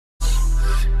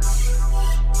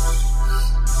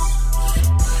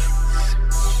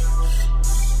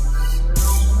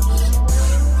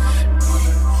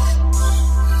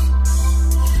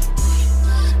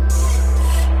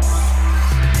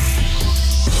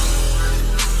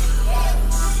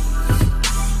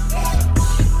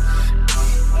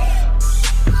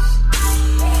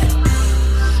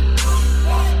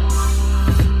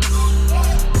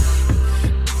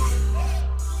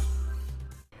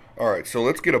So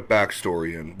let's get a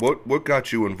backstory in. What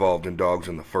got you involved in dogs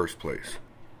in the first place?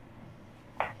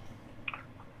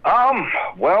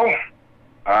 Well,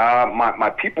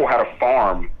 my people had a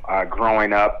farm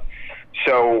growing up,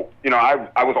 so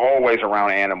I was always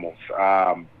around animals.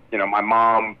 My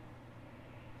mom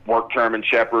worked German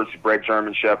Shepherds, bred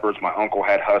German Shepherds. My uncle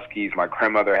had Huskies. My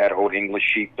grandmother had Old English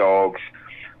sheepdogs.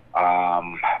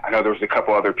 I know there was a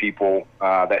couple other people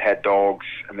that had dogs,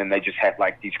 and then they just had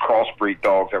like these crossbreed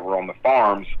dogs that were on the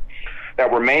farms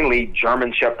that were mainly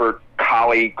German Shepherd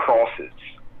Collie crosses.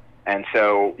 And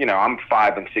so, I'm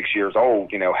 5 and 6 years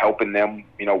old, helping them,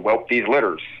 whelp these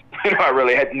litters. I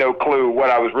really had no clue what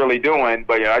I was really doing,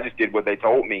 but I just did what they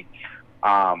told me.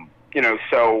 So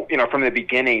from the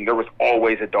beginning, there was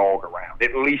always a dog around,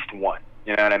 at least one.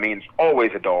 You know what I mean? There's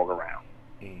always a dog around.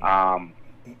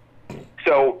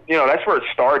 So, that's where it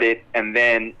started. And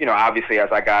then, obviously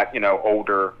as I got,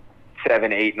 older,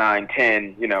 7, 8, 9,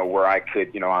 10, where I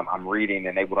could, I'm reading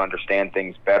and able to understand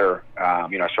things better. I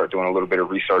started doing a little bit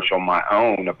of research on my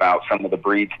own about some of the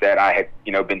breeds that I had,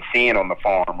 been seeing on the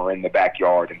farm or in the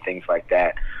backyard and things like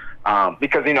that.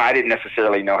 Because, I didn't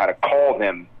necessarily know how to call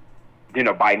them,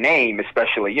 by name,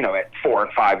 especially, at 4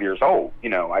 and 5 years old.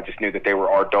 I just knew that they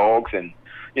were our dogs, and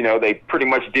they pretty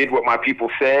much did what my people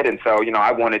said. And so,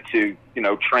 I wanted to,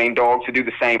 train dogs to do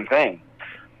the same thing.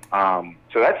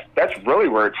 So that's really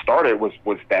where it started was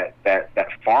that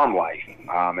farm life.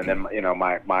 And then,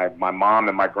 my mom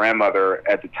and my grandmother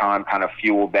at the time kind of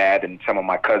fueled that, and some of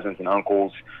my cousins and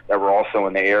uncles that were also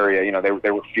in the area,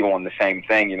 they were fueling the same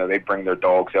thing. They'd bring their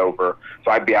dogs over.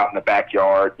 So I'd be out in the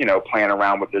backyard, playing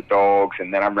around with their dogs.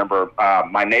 And then I remember,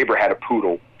 my neighbor had a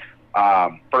poodle,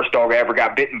 first dog I ever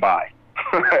got bitten by.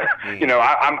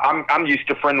 I'm used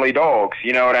to friendly dogs,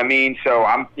 you know what I mean? So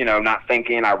I'm, not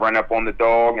thinking. I run up on the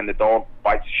dog, and the dog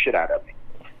bites the shit out of me.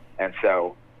 And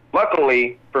so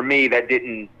luckily for me, that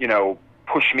didn't,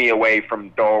 push me away from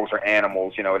dogs or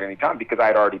animals, at any time, because I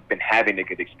had already been having a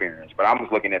good experience. But I was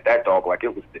looking at that dog like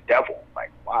it was the devil.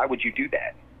 Like, why would you do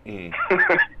that? You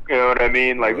know what I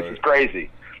mean? Like, right. This is crazy.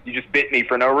 You just bit me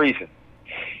for no reason.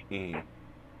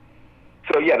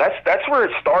 So yeah, that's where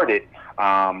it started.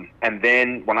 And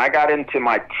then when I got into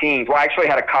my teens, well, I actually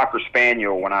had a Cocker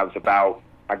Spaniel when I was about,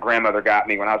 my grandmother got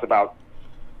me when I was about,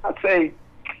 I'd say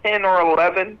 10 or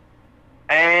 11.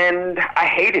 And I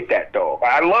hated that dog.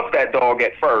 I loved that dog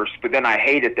at first, but then I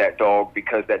hated that dog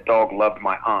because that dog loved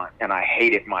my aunt, and I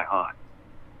hated my aunt.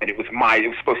 And it was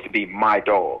supposed to be my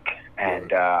dog.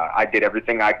 And I did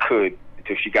everything I could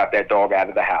until she got that dog out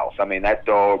of the house. I mean, that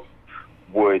dog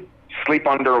would sleep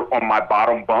on my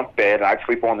bottom bunk bed. I'd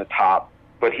sleep on the top,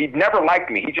 but he'd never liked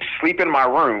me. He'd just sleep in my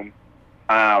room.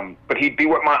 But he'd be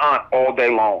with my aunt all day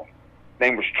long. His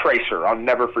name was Tracer. I'll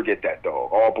never forget that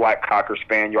dog. All black Cocker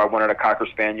Spaniel. I wanted a Cocker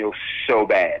Spaniel so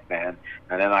bad, man.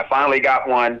 And then I finally got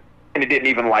one, and it didn't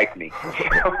even like me. So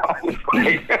I was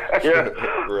like,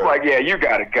 like, yeah, you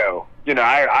got to go.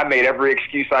 I made every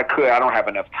excuse I could. I don't have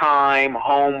enough time,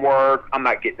 homework. I'm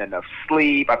not getting enough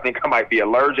sleep. I think I might be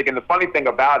allergic. And the funny thing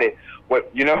about it,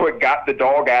 what got the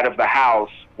dog out of the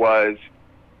house was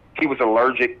he was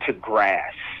allergic to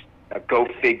grass. Now, go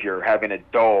figure, having a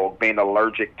dog being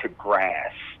allergic to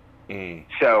grass.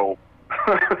 So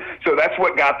that's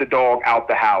what got the dog out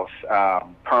the house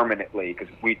permanently, because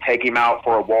we'd take him out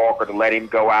for a walk or to let him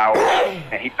go out,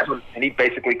 and he'd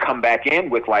basically come back in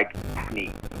with like acne,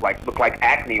 looked like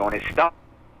acne on his stomach,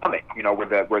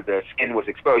 where the skin was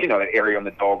exposed, that area on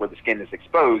the dog where the skin is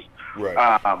exposed. Right.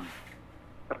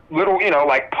 Little,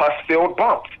 like pus-filled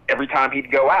bumps every time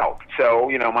he'd go out. So,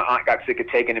 my aunt got sick of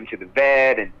taking him to the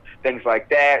vet and things like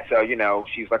that. So,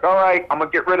 she's like, all right, I'm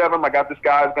going to get rid of him. I got this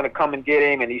guy who's going to come and get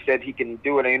him, and he said he can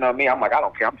do it. And me, I'm like, I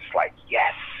don't care. I'm just like,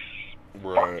 yes.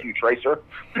 Right. Fuck you, Tracer.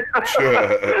 You know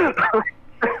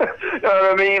what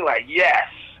I mean? Like, yes.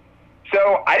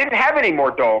 So I didn't have any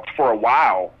more dogs for a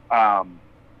while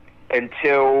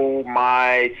until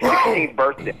my 16th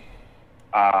birthday.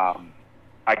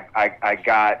 I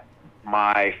got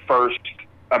my first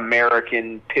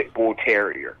American Pit Bull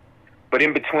Terrier. But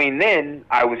in between then,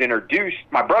 I was introduced.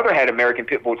 My brother had American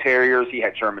Pit Bull Terriers. He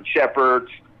had German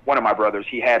Shepherds. One of my brothers,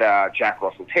 he had Jack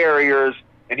Russell Terriers,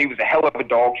 and he was a hell of a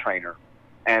dog trainer.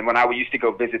 And when I used to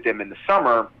go visit them in the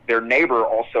summer, their neighbor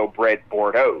also bred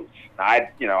Bordeaux. I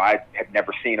had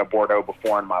never seen a Bordeaux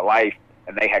before in my life,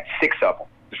 and they had 6 of them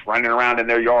just running around in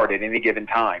their yard at any given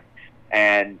time.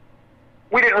 And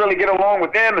we didn't really get along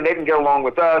with them, and they didn't get along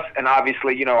with us. And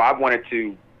obviously, I wanted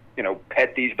to,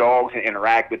 pet these dogs and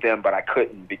interact with them, but I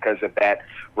couldn't because of that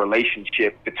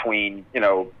relationship between,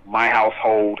 my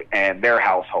household and their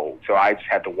household. So I just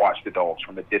had to watch the dogs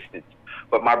from a distance.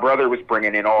 But my brother was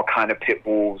bringing in all kind of pit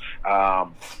bulls,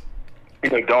 dogs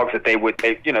that they would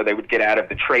get out of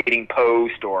the Trading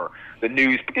Post or the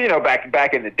news.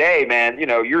 Back in the day, man,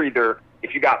 you're either,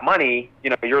 if you got money,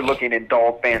 you're looking in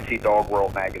Fancy Dog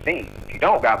World magazine. If you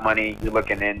don't got money, you're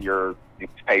looking in your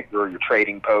newspaper or your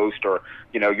Trading Post, or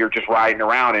you're just riding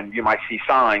around and you might see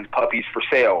signs, puppies for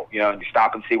sale, and you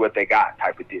stop and see what they got,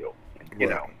 type of deal.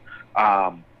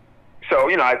 So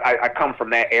I come from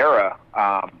that era,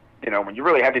 when you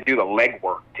really had to do the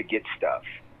legwork to get stuff.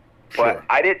 But Sure.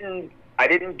 I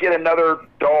didn't get another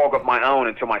dog of my own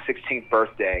until my 16th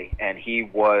birthday, and he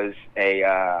was a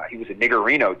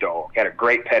Niggerino dog. He had a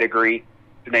great pedigree.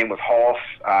 His name was Hoss.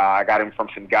 I got him from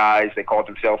some guys. They called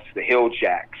themselves the Hill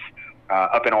Jacks.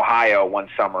 Up in Ohio one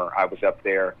summer, I was up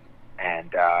there,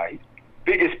 and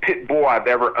biggest pit bull I've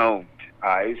ever owned.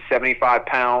 He was 75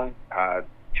 pound,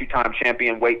 two-time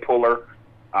champion weight puller,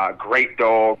 great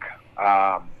dog.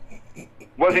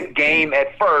 Wasn't game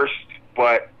at first,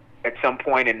 but at some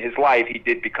point in his life, he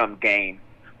did become game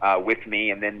with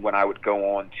me. And then when I would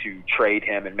go on to trade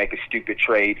him and make a stupid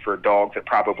trade for dogs that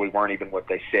probably weren't even what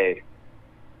they said.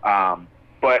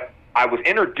 But I was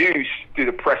introduced through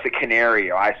the press of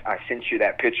Canary. I sent you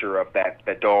that picture of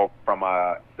that dog from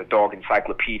the dog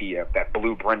encyclopedia, that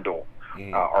blue brindle,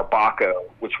 Arbaco,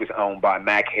 which was owned by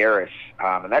Mac Harris.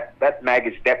 And that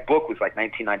book was like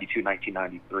 1992,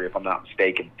 1993, if I'm not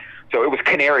mistaken. So it was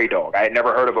Canary dog. I had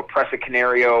never heard of a Presa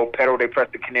Canario, Perro de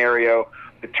Presa Canario.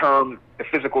 The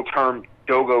physical term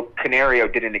Dogo Canario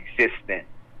didn't exist then.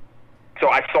 So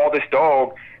I saw this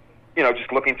dog,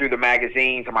 just looking through the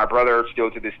magazines, and my brother still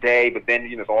to this day, but then,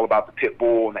 it's all about the pit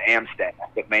bull and the Amstaff,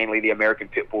 but mainly the American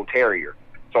Pit Bull Terrier.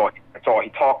 So that's all he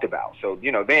talked about. So,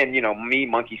 then, me,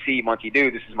 monkey see, monkey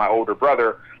do, this is my older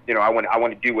brother, I want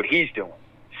to do what he's doing.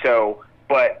 So,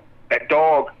 but that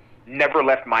dog never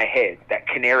left my head. That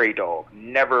Canary dog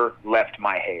never left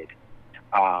my head.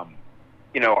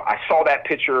 I saw that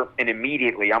picture, and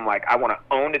immediately I'm like, I want to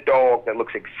own a dog that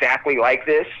looks exactly like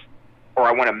this, or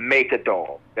I want to make a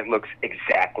dog that looks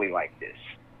exactly like this.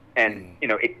 And,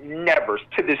 it never,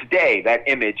 to this day, that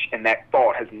image and that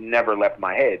thought has never left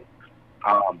my head.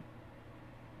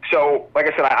 So, like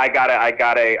I said, I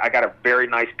got a very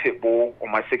nice pit bull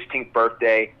on my 16th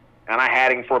birthday, and I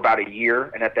had him for about a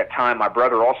year. And at that time, my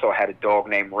brother also had a dog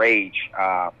named Rage.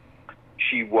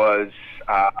 She was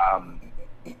a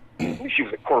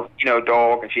Corvino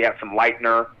dog, and she had some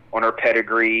Lightner on her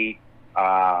pedigree.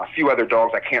 A few other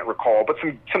dogs I can't recall, but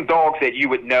some dogs that you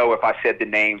would know if I said the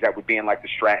names, that would be in like the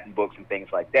Stratton books and things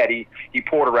like that. He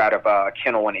pulled her out of a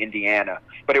kennel in Indiana,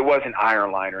 but it wasn't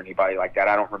Ironline or anybody like that.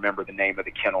 I don't remember the name of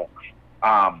the kennel.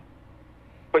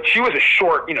 But she was a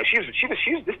short,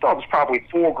 this dog was probably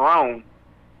full grown,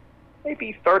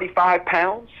 maybe 35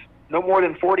 pounds, no more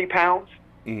than 40 pounds.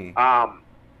 And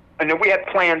then we had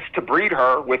plans to breed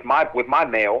her with my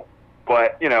male.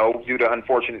 But, due to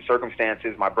unfortunate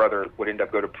circumstances, my brother would end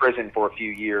up going to prison for a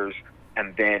few years,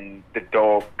 and then the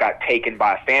dog got taken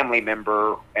by a family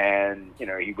member, and,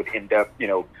 he would end up,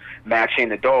 matching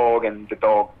the dog, and the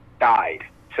dog died.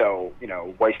 So,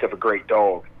 waste of a great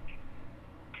dog.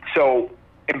 So,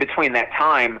 in between that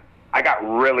time, I got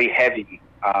really heavy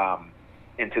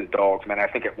into the dogs, man. I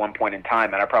think at one point in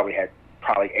time, and I probably had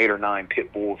 8 or 9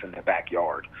 pit bulls in the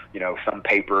backyard, some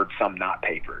papered, some not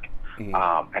papered.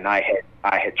 And I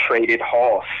had traded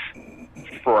Hoss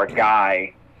for a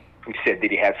guy who said that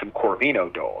he had some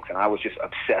Corvino dogs, and I was just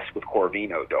obsessed with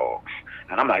Corvino dogs.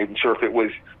 And I'm not even sure if it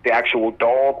was the actual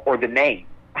dog or the name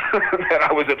that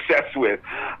I was obsessed with.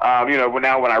 But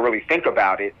now when I really think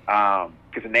about it,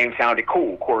 because the name sounded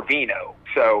cool, Corvino.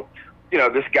 So,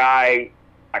 this guy,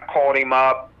 I called him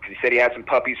up because he said he had some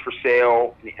puppies for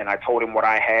sale, and I told him what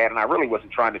I had, and I really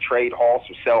wasn't trying to trade Hoss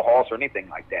or sell Hoss or anything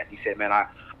like that. And he said, man,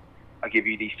 I'll give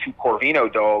you these 2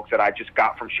 Corvino dogs that I just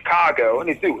got from Chicago. And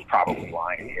this dude was probably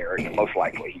lying here, and most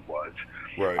likely he was.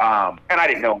 Right. And I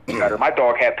didn't know better. My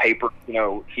dog had paper. He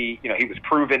was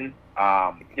proven.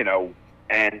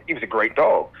 And he was a great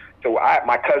dog. So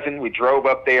my cousin, we drove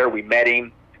up there. We met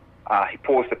him. He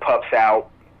pulls the pups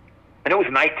out, and it was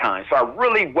nighttime, so I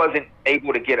really wasn't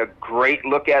able to get a great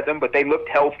look at them. But they looked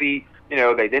healthy. They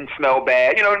didn't smell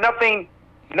bad. Nothing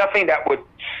that would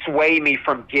sway me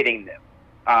from getting them.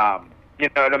 You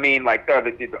know what I mean? Like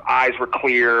the eyes were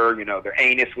clear, their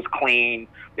anus was clean,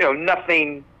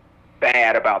 nothing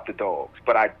bad about the dogs.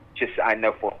 But I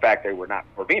know for a fact they were not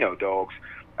Corvino dogs.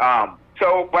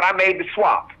 But I made the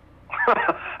swap.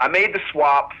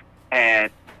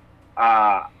 And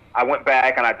I went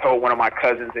back and I told one of my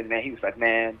cousins, and man, he was like,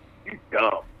 man, you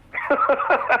dumb.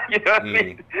 You know what I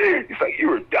mean? He's like, you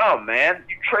were dumb, man.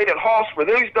 You traded Hoss for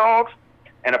these dogs.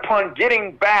 And upon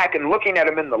getting back and looking at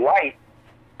him in the light,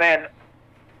 man,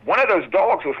 one of those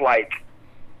dogs was like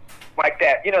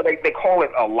that, you know, they call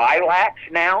it a lilac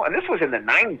now, and this was in the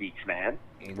 90s, man.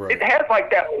 Right. It has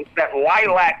like that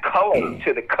lilac color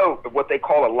to the coat of what they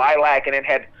call a lilac, and it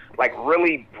had like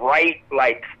really bright,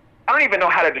 like, I don't even know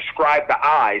how to describe the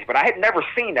eyes, but I had never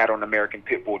seen that on an American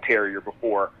Pit Bull Terrier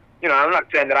before. You know, I'm not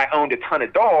saying that I owned a ton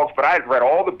of dogs, but I had read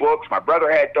all the books. My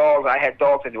brother had dogs. I had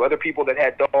dogs. I knew other people that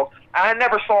had dogs. I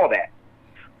never saw that.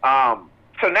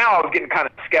 So now I was getting kind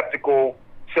of skeptical.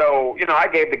 So, you know, I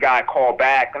gave the guy a call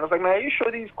back, and I was like, man, are you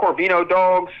sure these Corvino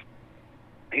dogs?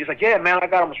 He's like, yeah, man, I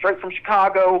got them straight from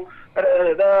Chicago. Da, da,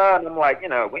 da, da. And I'm like, you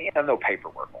know, we have no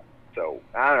paperwork on them. So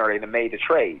I already made the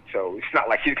trade. So it's not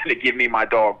like he's going to give me my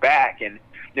dog back. And,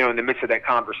 you know, in the midst of that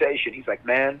conversation, he's like,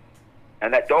 man,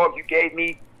 and that dog you gave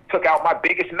me took out my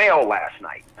biggest male last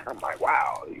night. And I'm like,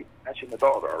 wow, you mentioned the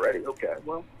dog already. Okay,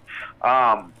 well.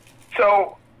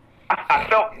 So I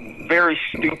felt very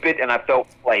stupid and I felt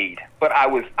played. But I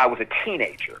was a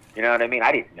teenager. You know what I mean?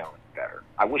 I didn't know any better.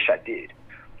 I wish I did.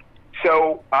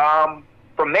 So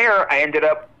from there, I ended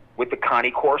up with the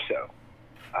Connie Corso.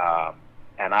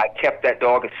 And I kept that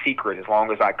dog a secret as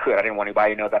long as I could. I didn't want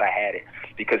anybody to know that I had it.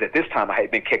 Because at this time, I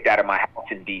had been kicked out of my house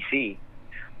in D.C.,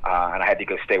 and I had to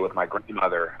go stay with my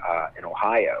grandmother in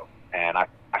Ohio. And I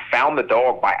found the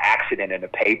dog by accident in a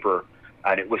paper,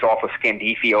 and it was off of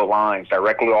Scandifio lines,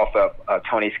 directly off of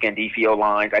Tony Scandifio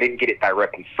lines. I didn't get it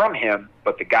directly from him,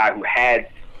 but the guy who had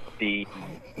the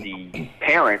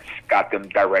parents got them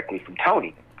directly from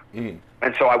Tony. Mm.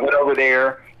 And so I went over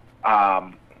there.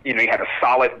 You know, he had a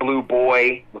solid blue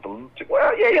boy with he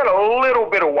had a little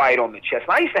bit of white on the chest.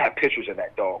 And I used to have pictures of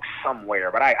that dog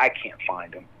somewhere, but I can't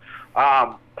find them.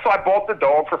 So I bought the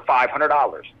dog for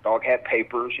 $500. Dog had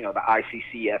papers, you know, the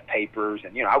ICCF papers,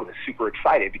 and, you know, I was super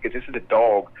excited because this is a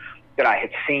dog that I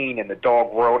had seen in the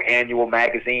Dog World annual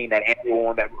magazine, that annual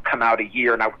one that would come out a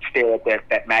year, and I would stare at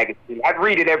that magazine. I'd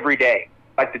read it every day,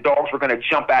 like the dogs were going to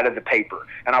jump out of the paper.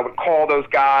 And I would call those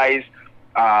guys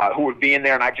who would be in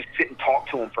there, and I'd just sit and talk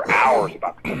to them for hours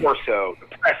about the Corso,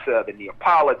 the Pressa, the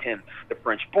Neapolitan, the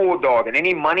French Bulldog, and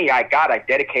any money I got, I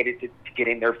dedicated to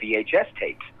getting their VHS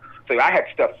tapes. So I had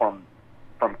stuff from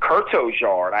Curto's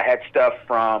Yard. I had stuff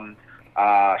from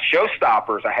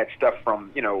Showstoppers. I had stuff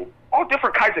from, you know, all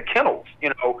different kinds of kennels. You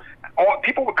know,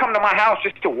 people would come to my house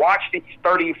just to watch these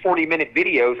 30, 40-minute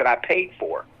videos that I paid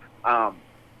for.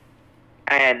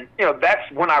 And, you know,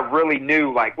 that's when I really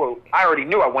knew, like, well, I already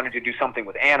knew I wanted to do something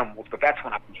with animals, but that's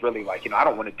when I was really like, you know, I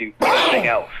don't want to do anything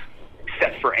else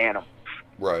except for animals.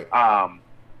 Right.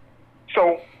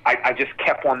 So I just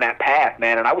kept on that path,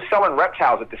 man. And I was selling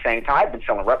reptiles at the same time. I'd been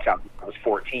selling reptiles when I was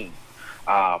 14.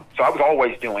 So I was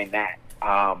always doing that.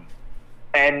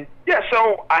 And, yeah,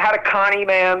 so I had a Connie,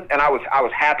 man, and I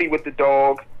was happy with the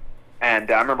dog. And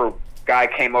I remember a guy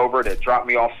came over to drop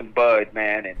me off some bud,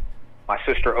 man, and my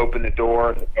sister opened the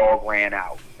door, and the dog ran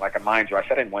out. Like, mind you, I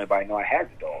said I didn't want anybody to know I had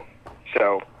the dog.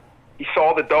 So he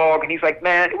saw the dog, and he's like,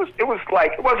 man, it was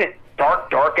like, it wasn't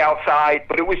dark outside,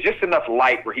 but it was just enough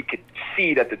light where he could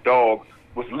see that the dog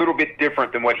was a little bit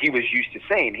different than what he was used to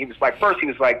seeing. He was like, first he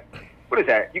was like, what is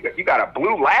that? You got a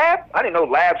blue lab? I didn't know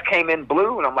labs came in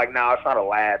blue. And I'm like, no, it's not a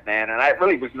lab, man. And I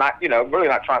really was not, you know, really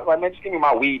not trying. Like, man, just give me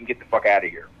my weed and get the fuck out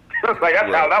of here. Like, that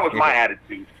was my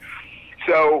attitude.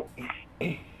 So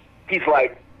he's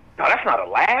like, no, that's not a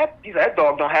lab. He's like, that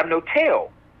dog don't have no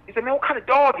tail. He said, man, what kind of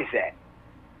dog is that?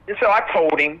 And so I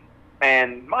told him,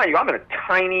 and mind you, I'm in a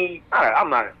tiny,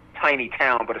 I'm not a tiny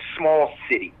town, but a small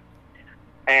city.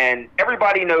 And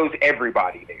everybody knows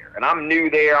everybody there. And I'm new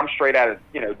there. I'm straight out of,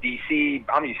 you know, D.C.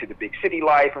 I'm used to the big city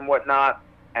life and whatnot.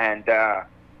 And,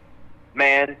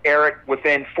 man, Eric,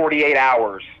 within 48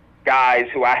 hours, guys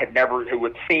who had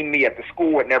seen me at the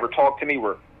school, had never talked to me,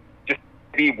 were just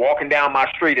be walking down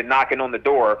my street and knocking on the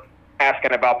door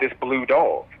asking about this blue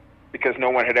dog because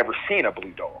no one had ever seen a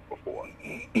blue dog before.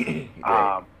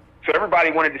 Right. So everybody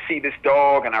wanted to see this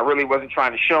dog, and I really wasn't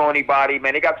trying to show anybody.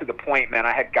 Man, it got to the point, man,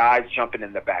 I had guys jumping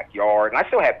in the backyard, and I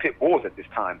still had pit bulls at this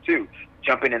time, too,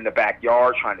 jumping in the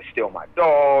backyard trying to steal my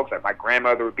dogs. Like, my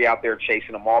grandmother would be out there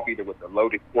chasing them off either with a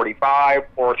loaded .45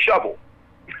 or a shovel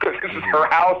because this is her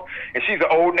house, and she's an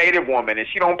old native woman, and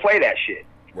she don't play that shit.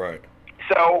 Right.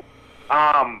 So,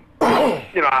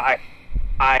 you know,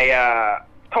 I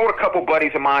told a couple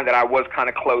buddies of mine that I was kind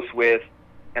of close with,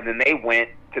 and then they went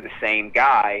to the same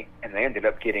guy, and they ended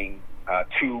up getting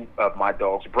two of my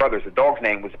dog's brothers. The dog's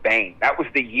name was Bane. That was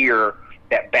the year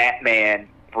that Batman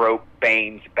broke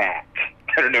Bane's back.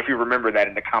 I don't know if you remember that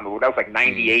in the comic book. That was like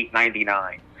 98,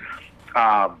 99.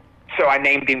 So I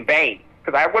named him Bane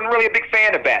because I wasn't really a big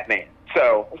fan of Batman.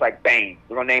 So I was like, Bane.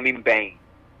 We're going to name him Bane.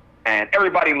 And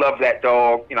everybody loved that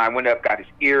dog. You know, I went up, got his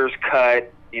ears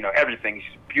cut, you know, everything.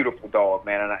 He's a beautiful dog,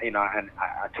 man. And,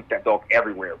 I took that dog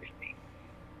everywhere with me.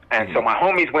 And so my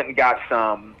homies went and got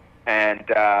some. And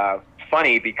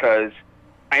funny because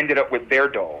I ended up with their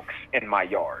dogs in my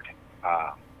yard.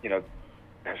 You know,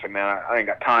 I said, man, I ain't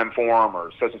got time for him,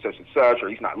 or such and such and such, or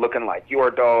he's not looking like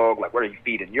your dog. Like, what are you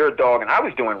feeding your dog? And I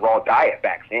was doing raw diet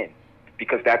back then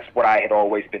because that's what I had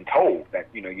always been told, that,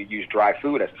 you know, you use dry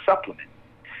food as a supplement.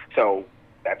 So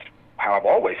that's how I've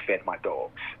always fed my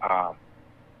dogs.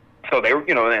 So they were,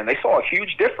 you know, and they saw a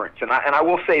huge difference. And I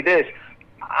will say this,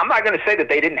 I'm not going to say that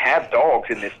they didn't have dogs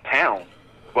in this town,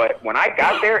 but when I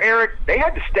got there, Eric, they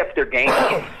had to step their game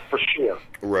up for sure.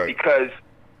 Right. Because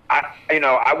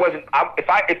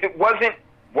if it wasn't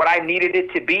what I needed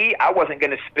it to be, I wasn't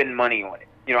going to spend money on it.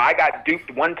 You know, I got duped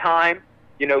one time,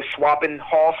 you know, swapping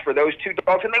Hoss for those two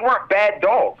dogs, and they weren't bad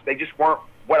dogs. They just weren't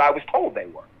what I was told they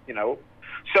were, you know.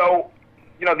 So,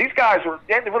 you know, these guys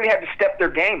they really had to step their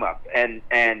game up. And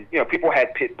you know, people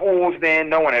had pit bulls then.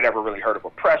 No one had ever really heard of a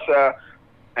Pressa.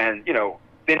 And, you know,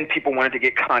 then people wanted to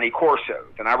get Connie Corsos.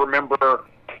 And I remember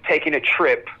taking a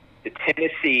trip to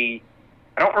Tennessee.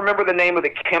 I don't remember the name of the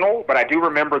kennel, but I do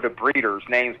remember the breeders'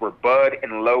 names were Bud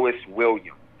and Lois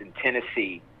Williams in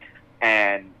Tennessee.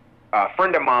 And a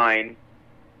friend of mine,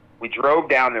 we drove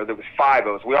down there. There was 5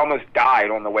 of us. We almost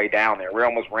died on the way down there. We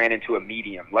almost ran into a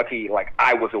medium. Lucky, like,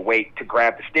 I was awake to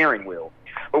grab the steering wheel.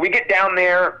 But we get down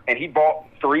there, and he bought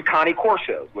 3 Connie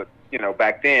Corsos. But, you know,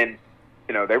 back then,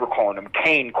 you know, they were calling them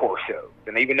Cane Corsos.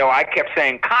 And even though I kept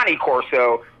saying Connie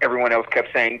Corso, everyone else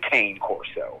kept saying Cane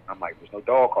Corso. I'm like, there's no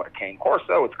dog called a Cane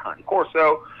Corso. It's Connie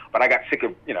Corso. But I got sick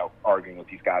of, you know, arguing with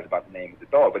these guys about the name of the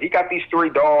dog. But he got these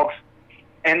 3 dogs,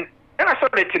 and then I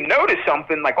started to notice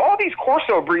something, like all these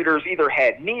Corso breeders either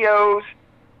had Neos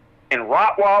and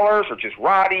Rottweilers or just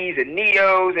Rotties and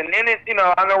Neos. And then, you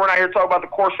know, I know we're not here to talk about the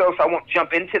Corso, so I won't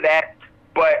jump into that.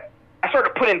 But I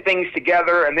started putting things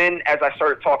together, and then as I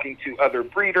started talking to other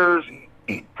breeders,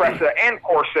 Pressa and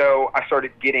Corso, I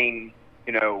started getting,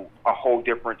 you know, a whole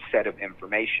different set of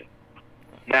information.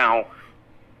 Now,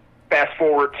 fast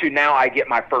forward to now I get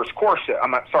my first Corso.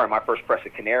 My first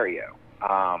Pressa Canario.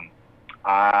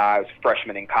 I was a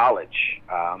freshman in college,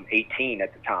 18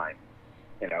 at the time,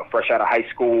 you know, fresh out of high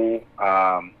school.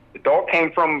 The dog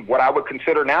came from what I would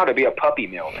consider now to be a puppy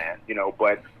mill, man, you know,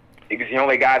 but he was the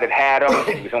only guy that had him.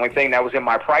 It was the only thing that was in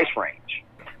my price range.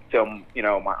 So, you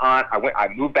know, my aunt, I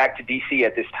moved back to D.C.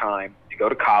 at this time to go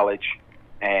to college,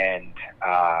 and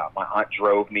my aunt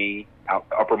drove me out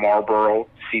to Upper Marlboro to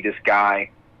see this guy.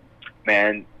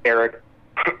 Man, Eric,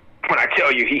 when I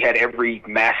tell you he had every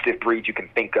Mastiff breed you can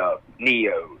think of,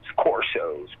 Neos,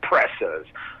 Corsos, Pressas,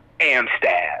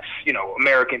 Amstaffs, you know,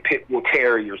 American Pit Bull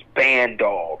Terriers, band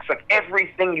dogs, like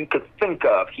everything you could think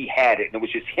of, he had it. And it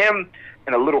was just him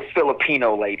and a little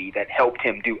Filipino lady that helped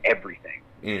him do everything.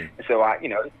 And so I, you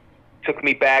know, took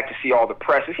me back to see all the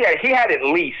Pressas. He had at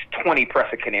least 20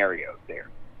 Pressa Canarios there,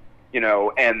 you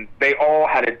know, and they all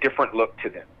had a different look to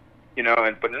them, you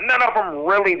know, but none of them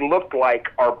really looked like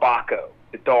Arbaco,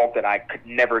 the dog that I could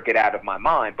never get out of my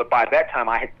mind. But by that time,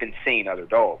 I had been seeing other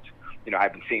dogs. You know,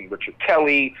 I've been seeing Richard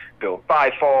Kelly, Bill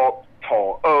Thifault,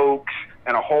 Tall Oaks,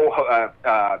 and a whole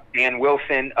Dan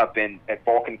Wilson up at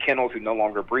Vulcan Kennels, who no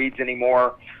longer breeds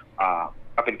anymore,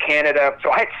 up in Canada.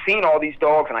 So I had seen all these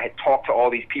dogs, and I had talked to all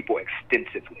these people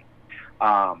extensively.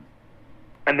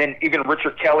 And then even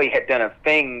Richard Kelly had done a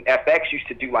thing. FX used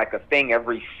to do like a thing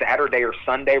every Saturday or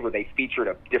Sunday where they featured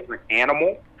a different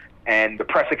animal, and the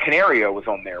Pressa Canario was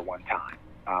on there one time.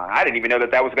 I didn't even know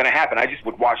that was going to happen. I just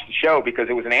would watch the show because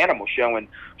it was an animal show, and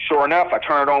sure enough, I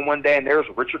turned it on one day, and there's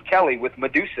Richard Kelly with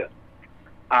Medusa.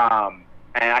 And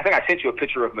I think I sent you a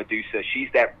picture of Medusa. She's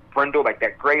that brindle, like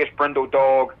that grayish brindle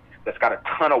dog that's got a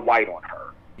ton of white on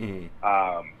her.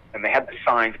 And they have the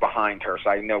signs behind her, so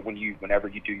I know whenever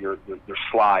you do your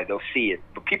slide, they'll see it.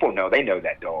 But people know, they know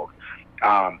that dog.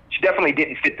 She definitely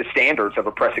didn't fit the standards of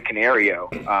a Pressa Canario.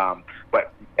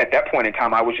 But at that point in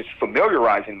time, I was just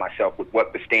familiarizing myself with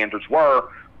what the standards were,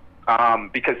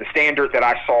 because the standard that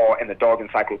I saw in the dog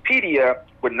encyclopedia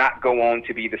would not go on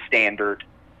to be the standard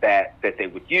that they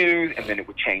would use, and then it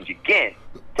would change again.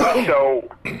 So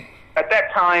at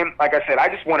that time, like I said, I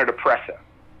just wanted a Pressa.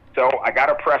 So I got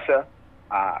a Pressa.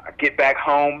 I get back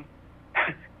home.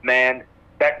 Man,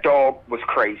 that dog was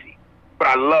crazy, but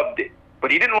I loved it.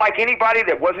 But he didn't like anybody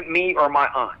that wasn't me or my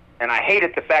aunt. And I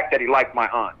hated the fact that he liked my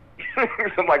aunt. So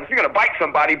I'm like, if you're going to bite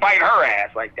somebody, bite her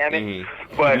ass. Like, damn it.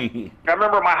 But I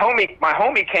remember my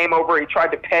homie came over. He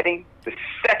tried to pet him. The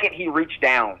second he reached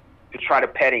down to try to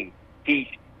pet him, he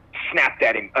snapped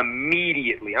at him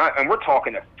immediately. And we're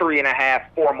talking a 3.5,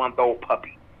 4-month-old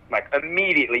puppy. like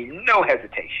immediately, no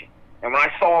hesitation. And when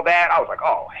I saw that, I was like,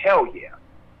 oh, hell yeah.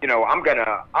 You know, I'm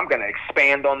gonna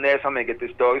expand on this. I'm gonna get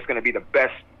this dog. It's gonna be the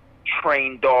best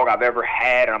trained dog I've ever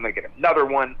had, and I'm gonna get another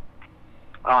one.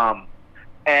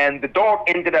 And the dog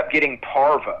ended up getting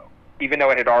parvo, even though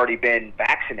it had already been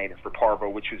vaccinated for parvo,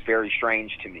 which was very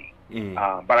strange to me.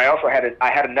 But I also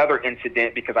had another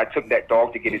incident because I took that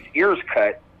dog to get his ears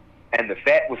cut, and the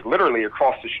vet was literally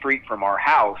across the street from our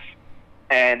house.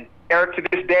 And Eric, to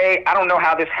this day, I don't know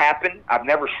how this happened. I've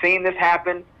never seen this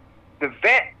happen. The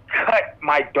vet cut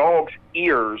my dog's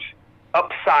ears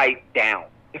upside down,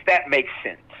 if that makes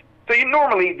sense. So you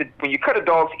normally, when you cut a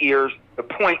dog's ears, the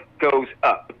point goes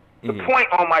up. The point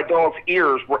on my dog's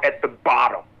ears were at the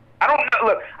bottom. I don't know.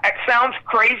 Look, it sounds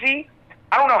crazy.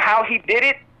 I don't know how he did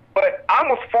it, but I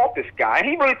almost fought this guy, and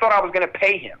he really thought I was going to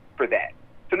pay him for that.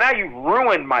 So now you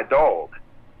ruined my dog,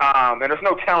 and there's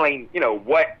no telling, you know,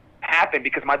 what happened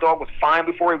because my dog was fine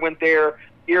before he went there,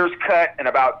 ears cut, and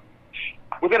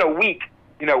within a week,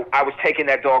 you know, I was taking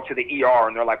that dog to the ER,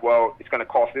 and they're like, well, it's going to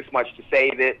cost this much to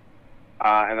save it.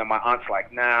 And then my aunt's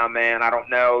like, nah, man, I don't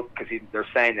know, because they're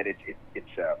saying that it's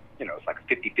you know, it's like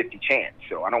a 50-50 chance.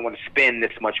 So I don't want to spend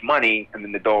this much money and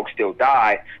then the dog still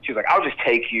die. She was like, I'll just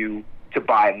take you to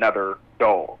buy another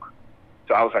dog.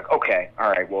 So I was like, okay,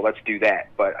 all right, well, let's do that.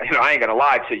 But, you know, I ain't going to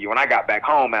lie to you. When I got back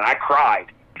home, man, I cried.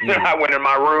 I went in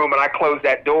my room and I closed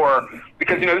that door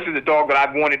because, you know, this is a dog that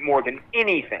I've wanted more than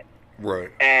anything. Right.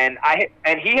 And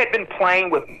he had been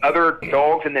playing with other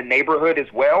dogs in the neighborhood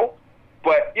as well.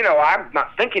 But, you know, I'm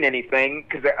not thinking anything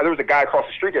because there was a guy across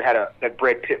the street that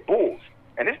bred pit bulls.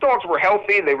 And his dogs were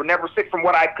healthy. They were never sick from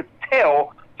what I could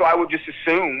tell. So I would just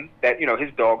assume that, you know,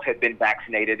 his dogs had been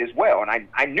vaccinated as well. And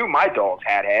I knew my dogs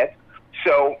had.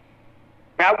 So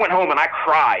I went home and I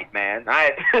cried, man. And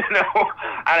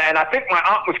I think my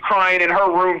aunt was crying in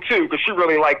her room, too, because she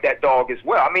really liked that dog as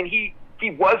well. I mean, he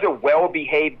was a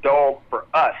well-behaved dog for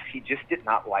us. He just did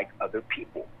not like other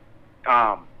people.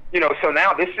 You know, so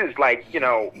now this is like, you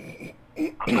know,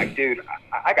 I'm like, dude,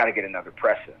 I got to get another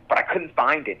Pressa. But I couldn't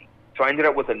find any. So I ended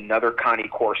up with another Connie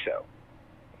Corso.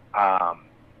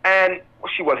 And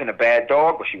she wasn't a bad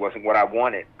dog, but she wasn't what I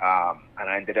wanted. And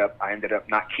I ended up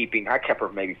not keeping her. I kept her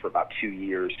maybe for about 2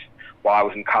 years while I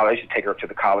was in college. I used to take her up to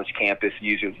the college campus.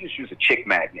 She was a chick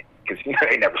magnet because, you know,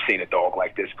 they never seen a dog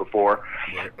like this before.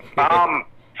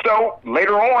 So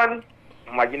later on,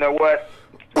 I'm like, you know what?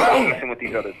 I'm messing with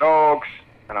these other dogs.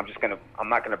 And I'm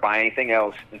not gonna buy anything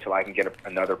else until I can get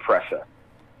another Pressa.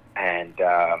 And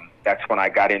that's when I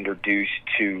got introduced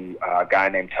to a guy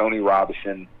named Tony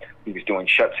Robinson. He was doing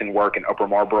Schutzen work in Upper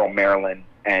Marlboro, Maryland,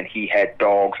 and he had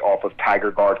dogs off of Tiger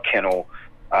Guard Kennel.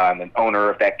 The owner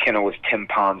of that kennel was Tim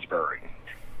Ponsbury,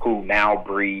 who now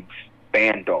breeds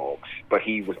band dogs. But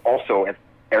he was also, at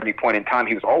every point in time,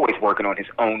 he was always working on his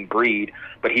own breed,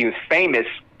 but he was famous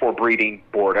for breeding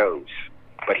Bordeaux.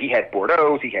 But he had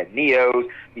Bordeaux, he had Neos,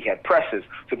 he had Pressas.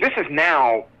 So this is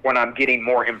now when I'm getting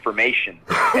more information.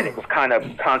 And it was kind of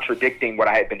contradicting what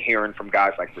I had been hearing from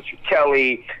guys like Richard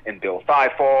Kelly and Bill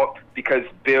Thifault, because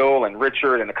Bill and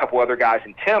Richard and a couple other guys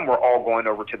and Tim were all going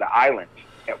over to the island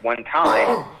at one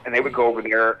time. And they would go over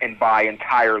there and buy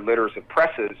entire litters of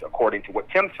Pressas, according to what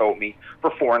Tim told me,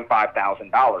 for $4,000 and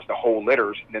 $5,000, the whole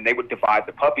litters. And then they would divide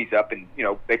the puppies up and, you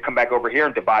know, they'd come back over here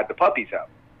and divide the puppies up.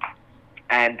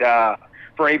 And,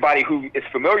 for anybody who is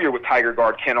familiar with Tiger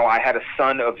Guard Kennel, I had a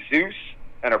son of Zeus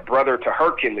and a brother to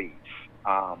Hercules.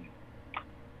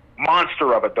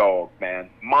 Monster of a dog, man.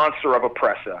 Monster of a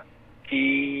Pressa.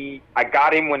 I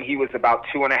got him when he was about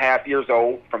 2.5 years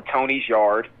old from Tony's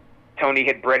yard. Tony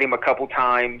had bred him a couple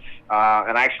times,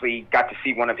 and I actually got to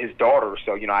see one of his daughters.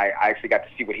 So, you know, I actually got to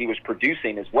see what he was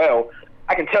producing as well.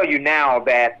 I can tell you now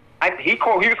that he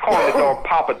was calling the dog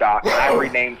Papa Doc, and I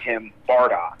renamed him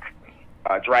Bardock.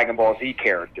 Dragon Ball Z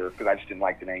character, because I just didn't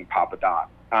like the name Papa Doc.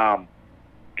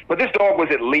 But this dog was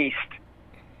at least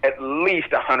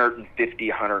 150,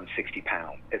 160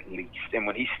 pounds, at least. And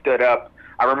when he stood up,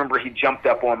 I remember he jumped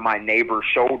up on my neighbor's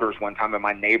shoulders one time, and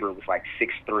my neighbor was like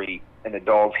 6'3", and the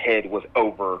dog's head was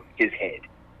over his head.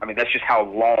 I mean, that's just how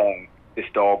long this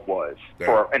dog was.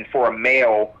 Yeah. For a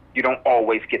male, you don't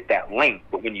always get that length,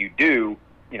 but when you do,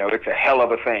 you know, it's a hell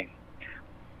of a thing.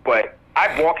 But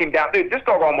I'd walk him down. Dude, this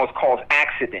dog almost caused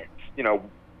accidents. You know,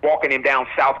 walking him down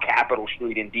South Capitol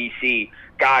Street in D.C.,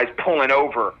 guys pulling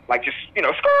over, like just, you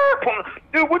know, pulling.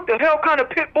 Dude, what the hell kind of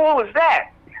pit bull is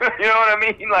that? You know what I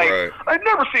mean? Like, right. I've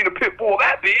never seen a pit bull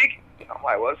that big. I'm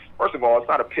like, well, first of all, it's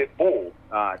not a pit bull.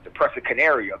 It's a Pressa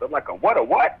Canary. They're like, a what?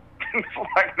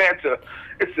 Like, man,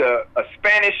 it's a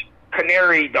Spanish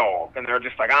Canary dog. And they're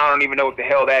just like, I don't even know what the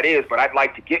hell that is, but I'd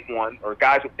like to get one. Or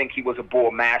guys would think he was a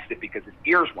bull mastiff because his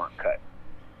ears weren't cut.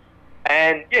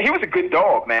 And yeah, he was a good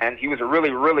dog, man. He was a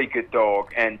really, really good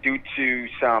dog. And due to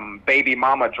some baby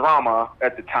mama drama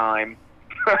at the time,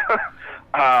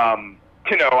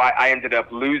 you know, I ended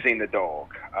up losing the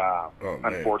dog.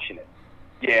 Unfortunate.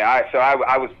 Yeah, so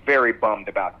I was very bummed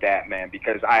about that, man,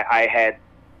 because I had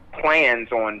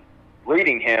plans on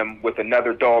breeding him with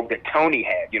another dog that Tony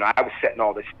had. You know, I was setting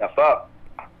all this stuff up.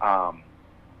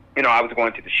 You know, I was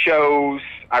going to the shows.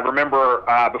 I remember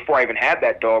before I even had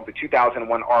that dog, the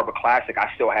 2001 Arba Classic,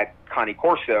 I still had Connie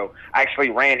Corso. I actually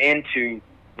ran into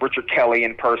Richard Kelly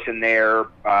in person there.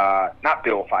 Not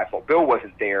Bill Feifel. Bill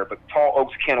wasn't there, but Tall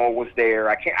Oaks Kennel was there.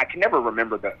 I can never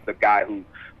remember the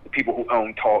people who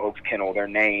owned Tall Oaks Kennel, their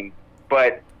name.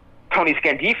 But Tony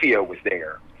Scandifio was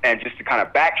there. And just to kind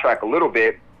of backtrack a little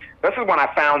bit, this is when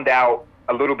I found out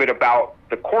a little bit about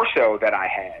the Corso that I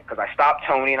had. Because I stopped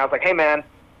Tony and I was like, hey, man,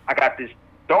 I got this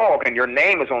dog and your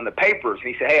name is on the papers.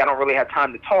 And he said, hey, I don't really have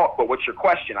time to talk, but what's your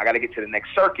question? I got to get to the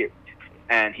next circuit.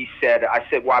 And I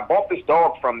said, well, I bought this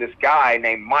dog from this guy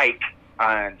named Mike.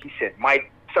 And he said,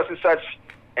 Mike, such and such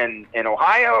in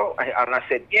Ohio? And I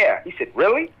said, yeah. He said,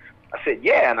 really? I said,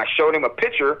 yeah. And I showed him a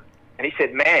picture. And he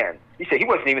said, man, he said he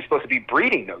wasn't even supposed to be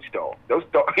breeding those dogs.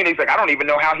 And he's like, I don't even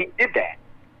know how he did that.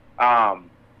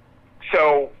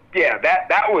 So, yeah,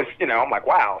 that was, you know, I'm like,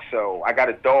 wow. So I got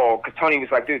a dog. Because Tony was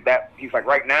like, dude, he's like,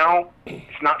 right now,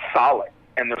 it's not solid.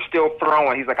 And they're still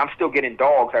throwing. He's like, I'm still getting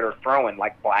dogs that are throwing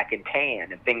like black and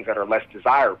tan and things that are less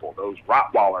desirable, those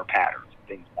Rottweiler patterns and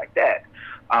things like that.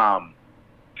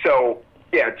 So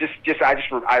yeah, I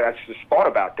just thought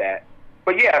about that.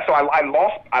 But yeah, so I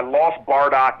lost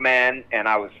Bardock, man, and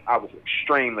I was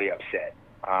extremely upset.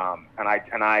 And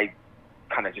I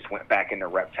kind of just went back into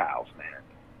reptiles, man.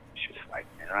 It's just like,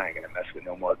 man, I ain't gonna mess with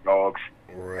no more dogs.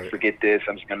 Right. Forget this.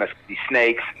 I'm just gonna mess with these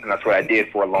snakes, and that's what I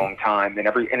did for a long time. And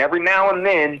every now and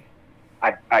then,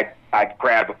 I'd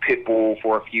grab a pit bull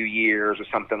for a few years or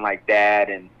something like that,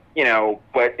 and you know.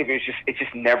 But it just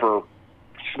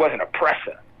wasn't a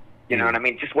presser. You know what I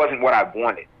mean? It just wasn't what I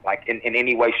wanted, like in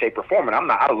any way, shape, or form.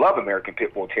 And I love American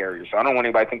Pit Bull Terriers, so I don't want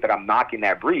anybody to think that I'm knocking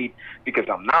that breed because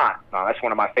I'm not. No, that's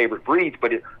one of my favorite breeds,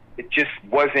 but it just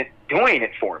wasn't doing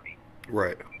it for me.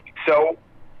 Right. So,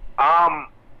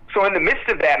 so in the midst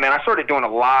of that, man, I started doing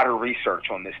a lot of research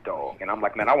on this dog, and I'm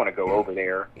like, man, I want to go over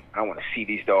there. I want to see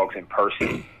these dogs in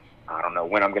person. I don't know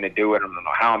when I'm going to do it. I don't know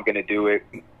how I'm going to do it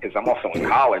because I'm also in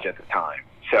college at the time.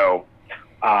 So,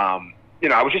 you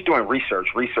know, I was just doing research,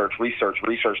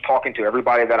 talking to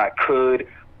everybody that I could.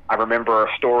 I remember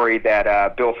a story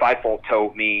that Bill Feifel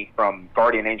told me from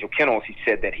Guardian Angel Kennels. He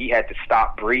said that he had to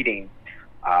stop breeding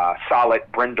solid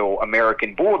brindle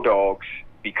American bulldogs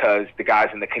because the guys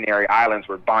in the Canary Islands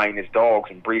were buying his dogs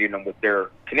and breeding them with their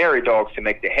Canary dogs to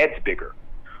make the heads bigger.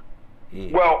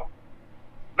 Well,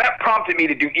 that prompted me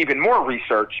to do even more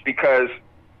research because,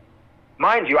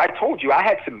 mind you, I told you I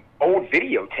had some old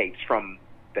videotapes from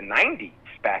the 90s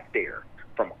back there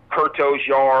from Curto's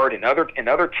yard and other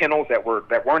kennels that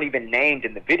weren't even named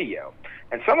in the video.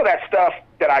 And some of that stuff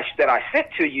that I sent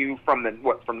to you from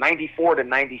 94 to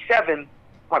 97, I'm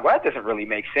like, well, that doesn't really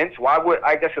make sense. Why would,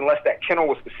 I guess, unless that kennel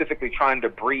was specifically trying to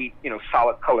breed, you know,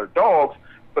 solid colored dogs,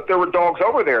 but there were dogs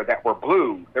over there that were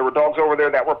blue. There were dogs over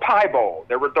there that were piebald.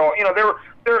 There were dogs, you know,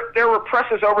 there were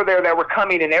presses over there that were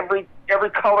coming in every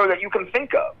color that you can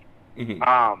think of.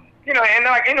 Mm-hmm. You know, and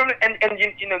like,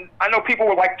 you know, I know people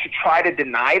would like to try to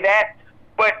deny that,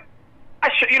 but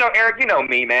you know, Eric, you know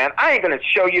me, man. I ain't gonna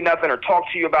show you nothing or talk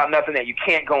to you about nothing that you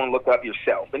can't go and look up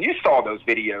yourself. And you saw those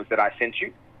videos that I sent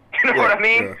you. You know what I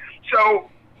mean? Yeah. So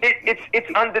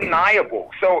it's undeniable.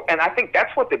 So, and I think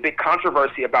that's what the big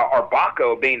controversy about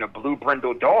Arbaco being a blue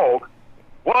brindle dog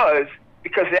was,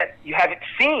 because that you haven't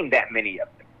seen that many of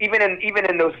them. Even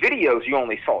in those videos, you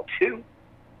only saw two.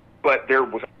 But there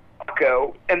was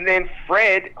Arbaco, and then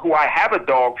Fred, who I have a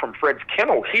dog from Fred's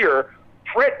kennel here.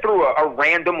 Fred threw a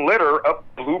random litter of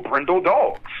blue brindle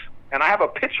dogs, and I have a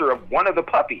picture of one of the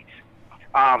puppies.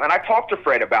 And I talked to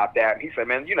Fred about that, and he said,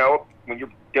 man, you know, when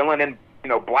you're dealing in, you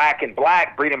know, black and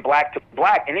black, breeding black to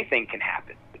black, anything can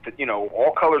happen. You know,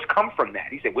 all colors come from that.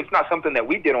 He said, well, it's not something that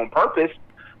we did on purpose.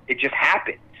 It just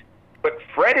happened. But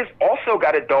Fred has also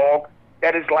got a dog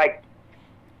that is like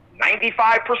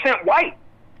 95% white.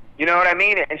 You know what I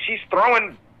mean? And she's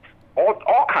throwing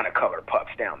all kind of color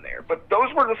pups down there. But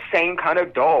those were the same kind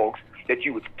of dogs that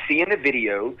you would see in the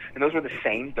videos, and those were the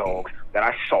same dogs that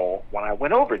I saw when I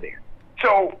went over there.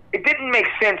 So it didn't make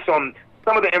sense on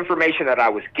some of the information that I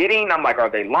was getting. I'm like, are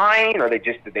they lying? Or did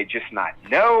they just not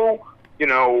know? You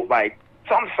know, like,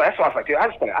 So that's why I was like, dude, I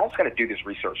just gotta do this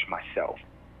research myself.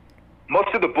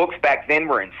 Most of the books back then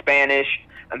were in Spanish,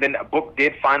 and then a book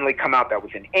did finally come out that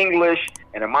was in English.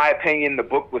 And in my opinion, the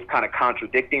book was kind of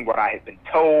contradicting what I had been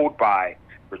told by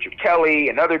Richard Kelly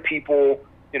and other people.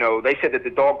 You know, they said that the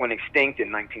dog went extinct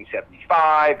in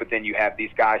 1975, but then you have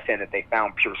these guys saying that they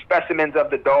found pure specimens of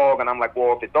the dog. And I'm like,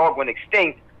 well, if the dog went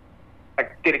extinct,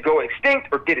 like, did it go extinct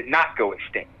or did it not go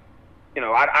extinct? You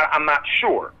know, I'm not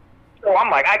sure. So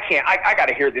I'm like, I got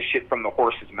to hear this shit from the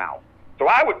horse's mouth. So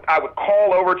I would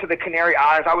call over to the Canary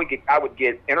Islands. I would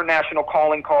get international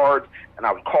calling cards, and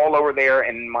I would call over there.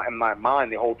 And in my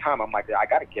mind, the whole time, I'm like, I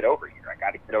got to get over here. I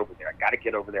got to get over there. I got to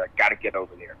get over there. I got to get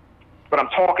over there. But I'm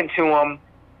talking to them,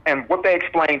 and what they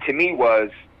explained to me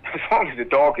was, as long as the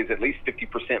dog is at least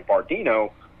 50%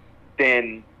 Bardino,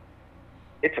 then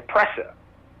it's a Presa,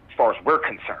 as far as we're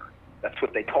concerned. That's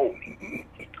what they told me.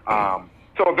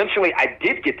 So eventually, I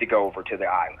did get to go over to the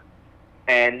island,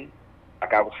 and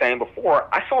like I was saying before,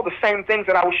 I saw the same things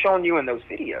that I was showing you in those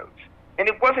videos. And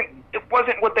it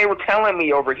wasn't what they were telling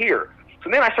me over here.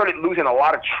 So then I started losing a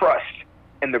lot of trust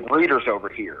in the breeders over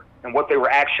here and what they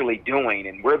were actually doing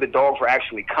and where the dogs were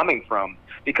actually coming from,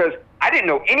 because I didn't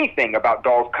know anything about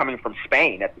dogs coming from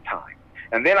Spain at the time.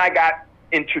 And then I got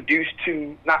introduced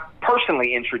to, not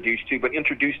personally introduced to, but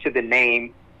introduced to the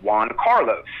name Juan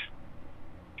Carlos.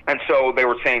 And so they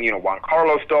were saying, you know, Juan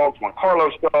Carlos dogs,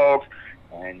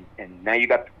 and now you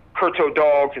got Curto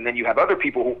dogs, and then you have other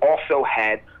people who also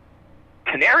had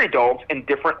Canary dogs in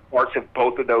different parts of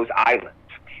both of those islands,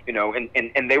 you know,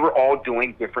 and they were all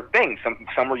doing different things.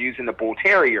 Some were using the Bull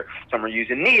Terrier, some were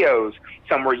using Neos,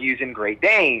 some were using Great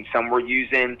Danes, some were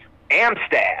using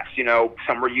Amstaffs, you know,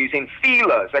 some were using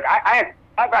Filas. Like I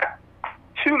got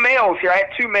two males here. I had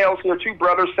two males here, two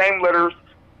brothers, same litters,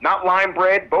 not line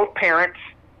bred, both parents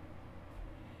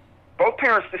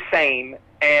the same.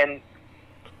 And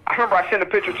I remember I sent a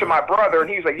picture to my brother, and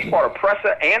he was like, you bought a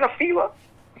Presa and a Fila?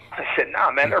 I said,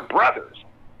 nah, man, they're brothers.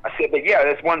 I said, but yeah,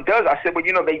 this one does. I said, well,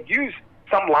 you know, they use,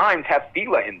 some lines have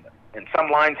Fila in them, and some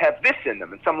lines have this in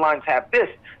them, and some lines have this.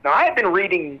 Now, I had been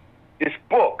reading this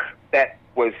book that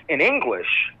was in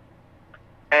English,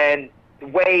 and the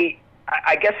way,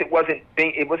 I guess it wasn't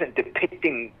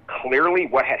depicting clearly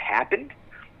what had happened,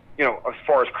 you know, as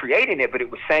far as creating it, but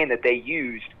it was saying that they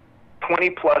used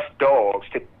 20-plus dogs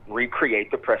to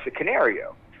recreate the Presa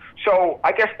Canario. So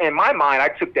I guess in my mind, I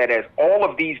took that as all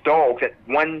of these dogs at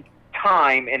one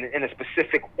time in a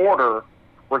specific order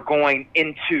were going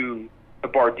into the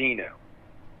Bardino.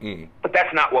 But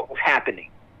that's not what was happening.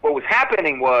 What was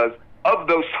happening was, of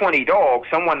those 20 dogs,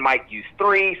 someone might use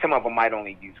 3, some of them might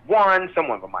only use 1,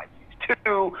 some of them might use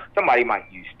 2, somebody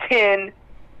might use 10,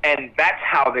 and that's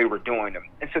how they were doing them.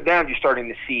 And so now you're starting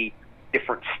to see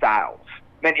different styles.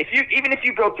 Man, even if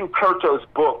you go through Curto's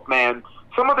book, man,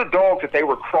 some of the dogs that they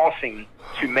were crossing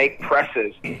to make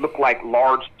Presas look like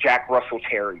large Jack Russell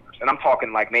Terriers. And I'm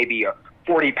talking like maybe a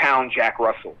 40-pound Jack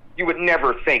Russell. You would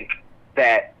never think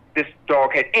that this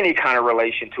dog had any kind of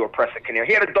relation to a Presa Canary.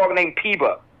 He had a dog named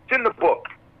Piba. It's in the book.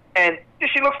 And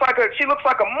she looks like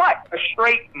a mutt, a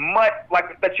straight mutt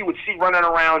like that you would see running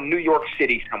around New York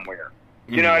City somewhere.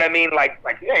 You know what I mean? Like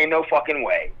there ain't no fucking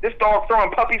way. This dog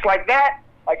throwing puppies like that?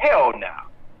 Like, hell no.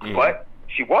 But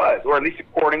she was, or at least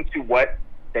according to what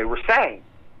they were saying.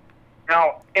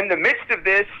 Now, in the midst of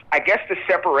this, I guess the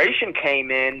separation came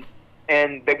in,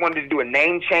 and they wanted to do a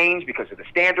name change because of the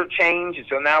standard change, and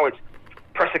so now it's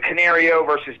Presa Canario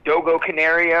versus Dogo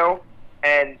Canario.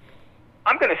 And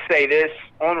I'm going to say this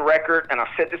on record, and I've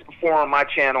said this before on my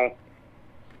channel.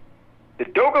 The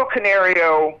Dogo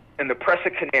Canario and the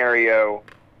Presa Canario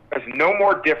is no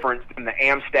more different than the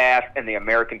Amstaff and the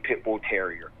American Pit Bull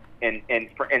Terrier.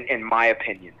 In my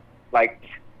opinion, like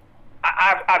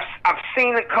I've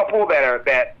seen a couple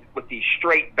that with these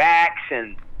straight backs,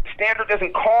 and standard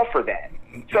doesn't call for that.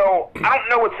 So I don't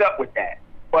know what's up with that,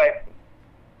 but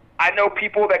I know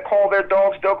people that call their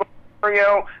dogs Dogo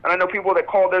Canario, and I know people that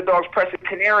call their dogs Presa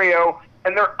Canario,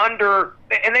 and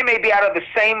and they may be out of the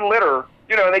same litter,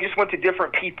 you know, they just went to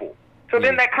different people. So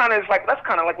then that's kind of like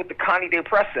with the Connie de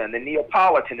Presa and the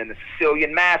Neapolitan and the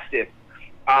Sicilian Mastiff.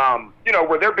 You know,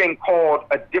 where they're being called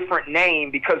a different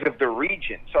name because of the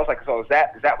region. So I was like,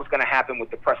 is that what's going to happen with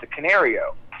the Presa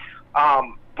Canario?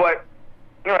 But,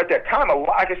 you know, at that time,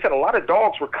 like I said, a lot of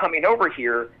dogs were coming over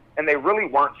here, and they really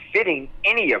weren't fitting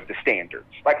any of the standards.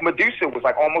 Like Medusa was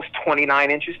like almost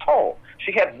 29 inches tall.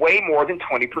 She had way more than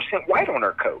 20% white on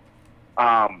her coat.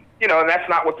 You know, and that's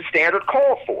not what the standard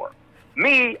called for.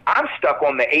 Me, I'm stuck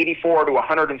on the 84 to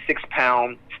 106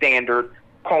 pound standard,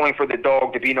 calling for the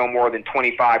dog to be no more than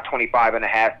 25 and a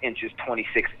half inches,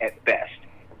 26 at best.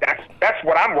 that's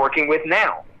what I'm working with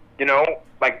now. You know,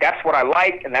 like that's what I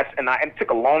like, and it took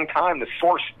a long time to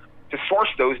source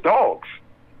those dogs.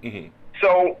 Mm-hmm.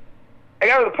 So I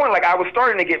got to the point, like I was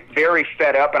starting to get very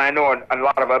fed up, and I know a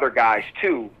lot of other guys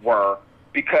too were,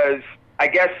 because I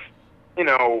guess, you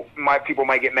know, people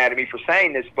might get mad at me for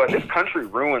saying this, but this country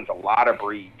ruins a lot of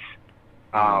breeds.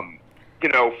 You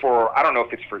know, I don't know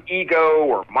if it's for ego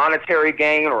or monetary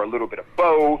gain or a little bit of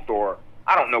both, or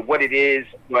I don't know what it is,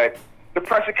 but the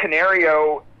Presa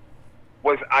Canario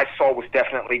was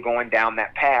definitely going down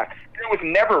that path. It was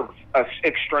never an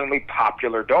extremely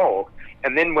popular dog.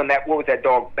 And then what was that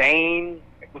dog, Bane?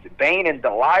 Was it Bane and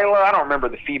Delilah? I don't remember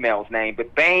the female's name,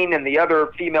 but Bane and the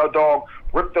other female dog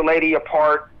ripped the lady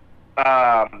apart,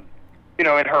 you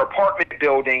know, in her apartment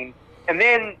building. And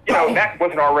then, you know, that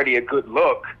wasn't already a good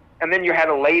look. And then you had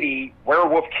a lady,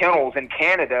 Werewolf Kennels in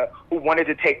Canada, who wanted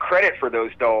to take credit for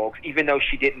those dogs, even though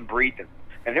she didn't breed them.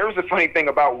 And here's the funny thing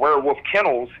about Werewolf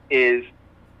Kennels is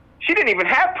she didn't even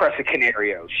have Presa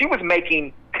Canarios. She was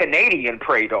making Canadian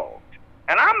prey dogs.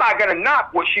 And I'm not going to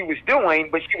knock what she was doing,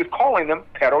 but she was calling them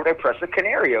Perro de Presa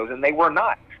Canarios, and they were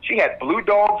not. She had blue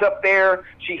dogs up there.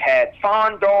 She had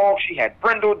fawn dogs. She had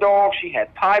brindle dogs. She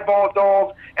had piebald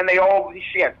dogs, and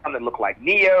she had some that looked like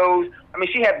Neos. I mean,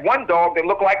 she had one dog that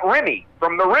looked like Remy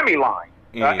from the Remy line,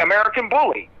 American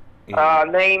Bully,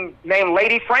 named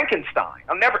Lady Frankenstein.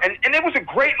 And it was a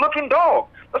great looking dog.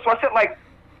 That's why I said, like,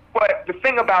 but the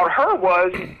thing about her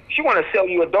was she wanted to sell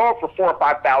you a dog for $4,000 or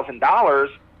 $5,000,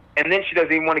 and then she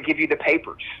doesn't even want to give you the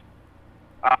papers.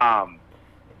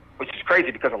 Which is crazy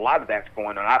because a lot of that's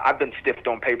going on. I've been stiffed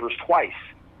on papers twice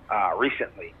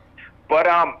recently, but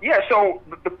yeah. So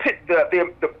the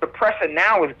Presa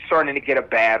now is starting to get a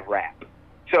bad rap.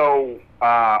 So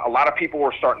a lot of people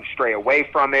are starting to stray away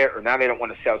from it, or now they don't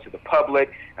want to sell to the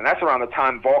public. And that's around the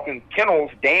time Vulcan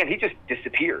Kennels, Dan, he just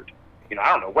disappeared. You know, I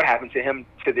don't know what happened to him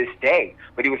to this day,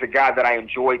 but he was a guy that I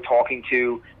enjoyed talking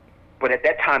to. But at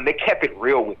that time, they kept it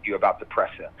real with you about the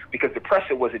Presa, because the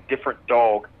Presa was a different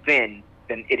dog then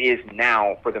than it is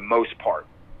now for the most part.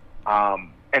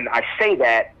 And I say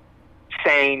that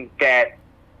saying that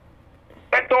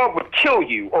dog would kill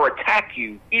you or attack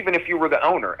you even if you were the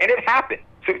owner. And it happened.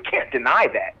 So you can't deny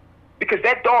that, because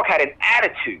that dog had an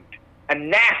attitude, a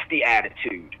nasty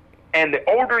attitude. And the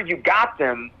older you got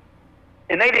them,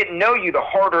 and they didn't know you, the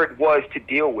harder it was to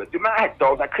deal with. Dude, man, I had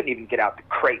dogs, I couldn't even get out the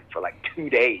crate for like 2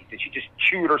 days, and she just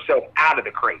chewed herself out of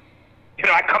the crate. You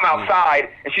know, I come outside,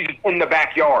 and she's just in the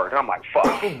backyard, and I'm like,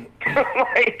 fuck.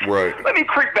 Like, right. Let me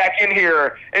creep back in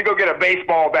here and go get a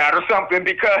baseball bat or something,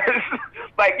 because,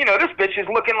 like, you know, this bitch is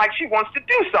looking like she wants to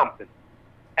do something.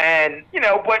 And, you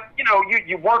know, but, you know,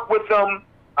 you work with them,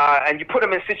 and you put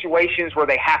them in situations where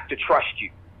they have to trust you,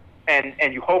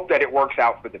 and you hope that it works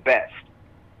out for the best.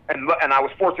 And I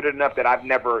was fortunate enough that I've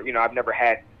never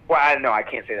had. Well, I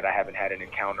can't say that I haven't had an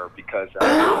encounter, because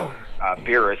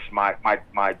Beerus,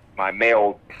 my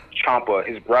male Champa,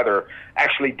 his brother,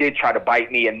 actually did try to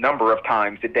bite me a number of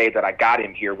times the day that I got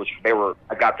him here, which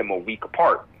I got them a week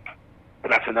apart. But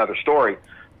that's another story.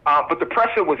 But the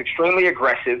Presa was extremely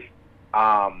aggressive.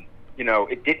 You know,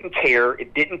 it didn't care.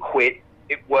 It didn't quit.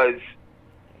 The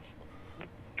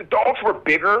dogs were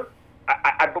bigger.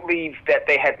 I believe that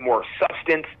they had more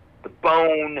substance, the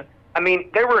bone. I mean,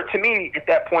 they were, to me, at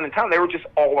that point in time, they were just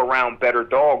all around better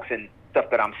dogs and stuff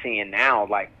that I'm seeing now,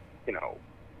 like, you know,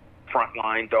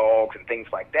 frontline dogs and things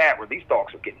like that, where these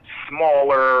dogs are getting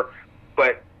smaller,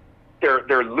 but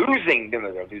they're losing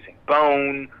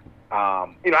bone.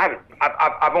 You know,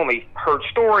 I've only heard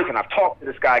stories, and I've talked to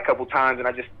this guy a couple times, and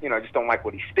I just don't like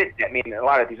what he spit at me and a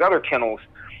lot of these other kennels.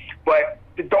 But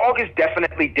the dog is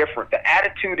definitely different. The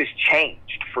attitude has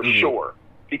changed for sure,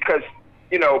 because,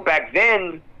 you know, back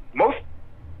then,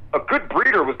 a good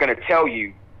breeder was going to tell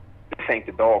you, this ain't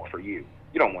the dog for you.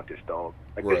 You don't want this dog.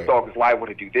 Like, this dog is liable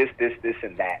to do this,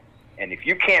 and that. And if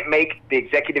you can't make the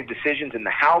executive decisions in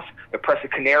the house, the Presa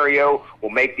Canario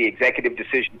will make the executive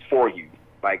decisions for you.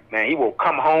 Like, man, he will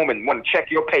come home and want to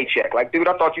check your paycheck. Like, dude,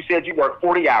 I thought you said you worked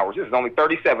 40 hours. This is only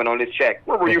 37 on this check.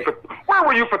 Where were you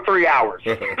for 3 hours?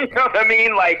 You know what I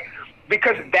mean? Like,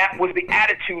 because that was the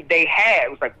attitude they had.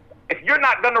 It was like, if you're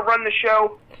not going to run the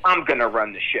show, I'm going to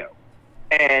run the show.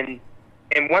 And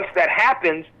once that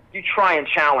happens, you try and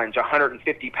challenge a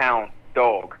 150-pound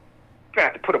dog. You're going to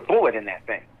have to put a bullet in that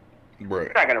thing. Right.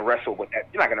 You're not going to wrestle with that.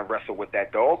 You're not going to wrestle with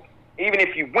that dog. Even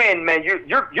if you win, man, you're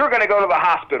going to go to the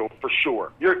hospital for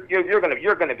sure. You're going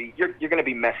to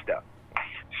be messed up.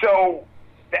 So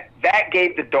that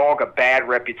gave the dog a bad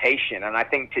reputation, and I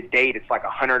think to date it's like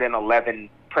 111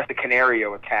 Presa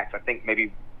Canario attacks. I think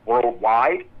maybe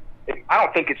worldwide. I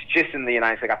don't think it's just in the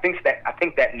United States. I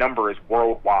think that number is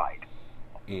worldwide.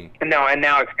 And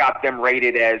now it's got them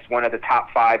rated as one of the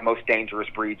top 5 most dangerous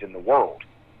breeds in the world.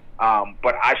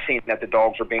 But I've seen that the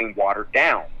dogs are being watered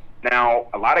down. Now,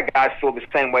 a lot of guys feel the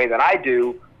same way that I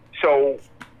do. So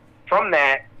from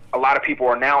that, a lot of people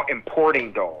are now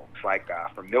importing dogs, like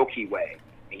from Milky Way.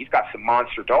 He's got some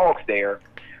monster dogs there.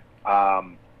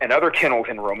 And other kennels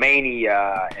in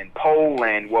Romania and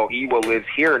Poland. Well, Iwa lives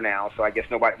here now, so I guess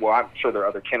nobody, well, I'm sure there are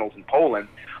other kennels in Poland.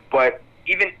 But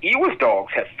even Iwa's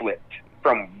dogs have flipped.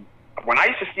 From when I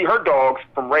used to see her dogs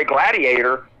from Ray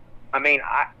Gladiator, I mean,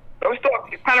 those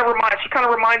dogs she kind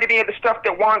of reminded me of the stuff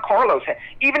that Juan Carlos had.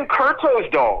 Even Curto's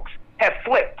dogs have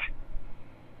flipped.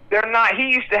 They're not. He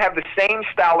used to have the same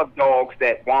style of dogs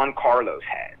that Juan Carlos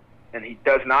had, and he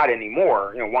does not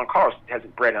anymore. You know, Juan Carlos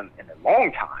hasn't bred in a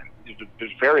long time.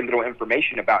 There's very little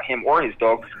information about him or his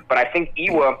dog, but I think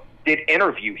Iwa did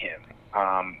interview him.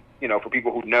 You know, for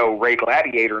people who know Ray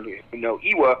Gladiator and who know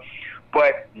Iwa.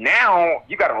 But now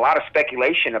you got a lot of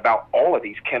speculation about all of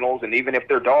these kennels, and even if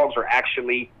their dogs are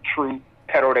actually true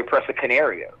Perro de Presa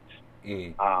Canarios.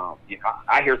 You know,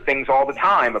 I hear things all the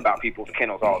time about people's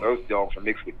kennels. Oh, those dogs are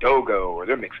mixed with Dogo, or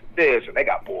they're mixed with this, or they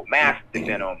got Bull Mastiff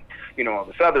in them, you know, all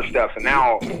this other stuff. So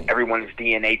now everyone's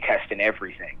DNA testing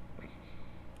everything.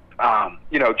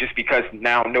 You know, just because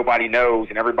now nobody knows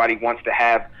and everybody wants to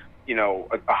have, you know,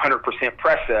 100%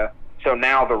 Presa. So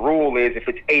now the rule is if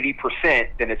it's 80%,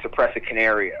 then it's a Presa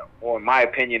Canario. Well, in my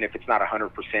opinion, if it's not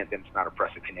 100%, then it's not a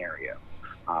Presa Canario.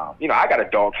 You know, I got a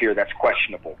dog here that's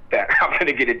questionable that I'm going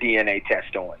to get a DNA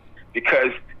test on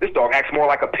because this dog acts more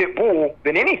like a pit bull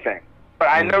than anything. But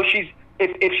I know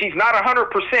if she's not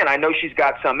 100%, I know she's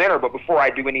got some in her. But before I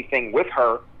do anything with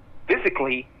her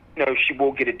physically, you know, she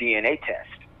will get a DNA test.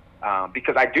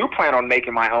 Because I do plan on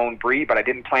making my own breed, but I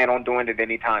didn't plan on doing it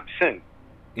anytime soon.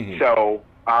 So,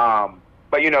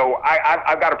 but you know,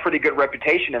 I've got a pretty good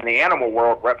reputation in the animal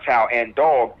world, reptile and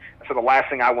dog. So the last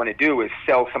thing I want to do is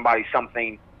sell somebody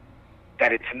something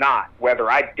that it's not, whether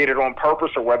I did it on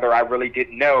purpose or whether I really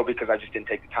didn't know because I just didn't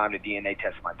take the time to DNA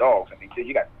test my dogs. I mean,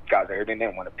 you got guys out here that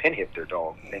didn't want to pin hip their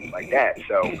dogs and things like that.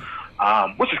 So,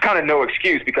 which is kind of no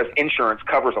excuse because insurance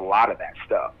covers a lot of that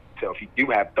stuff. So if you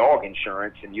do have dog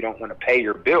insurance and you don't want to pay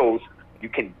your bills, you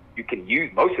can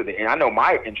use most of it. And I know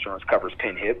my insurance covers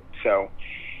pin hip. So,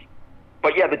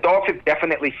 but yeah, the dogs have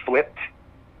definitely flipped.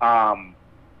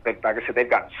 Like I said, they've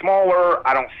gotten smaller.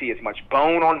 I don't see as much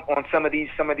bone on some of these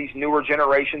newer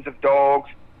generations of dogs.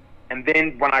 And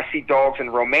then when I see dogs in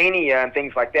Romania and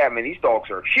things like that, I mean, these dogs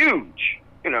are huge.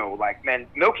 You know, like, man,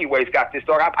 Milky Way's got this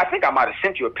dog. I think I might have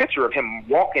sent you a picture of him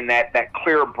walking that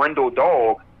clear brindle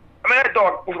dog. I mean, that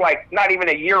dog was like not even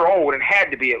a year old and had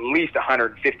to be at least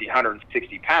 150,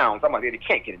 160 pounds. I'm like, it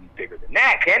can't get any bigger than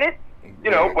that, can it?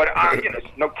 You know, but you know,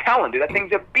 no telling, dude. That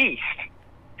thing's a beast.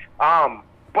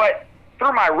 But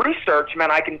through my research,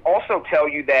 man, I can also tell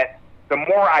you that the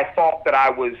more I thought that I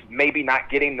was maybe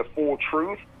not getting the full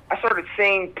truth, I started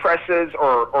seeing presses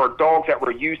or dogs that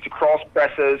were used to cross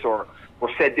presses or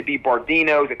were said to be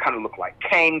Bardinos that kind of look like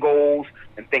Kangles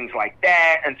and things like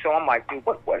that. And so I'm like, dude,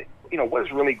 what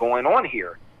is really going on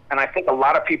here? And I think a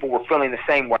lot of people were feeling the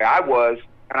same way I was.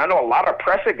 And I know a lot of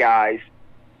Presa guys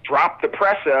dropped the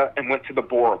Presa and went to the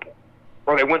Boerboel.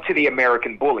 Or they went to the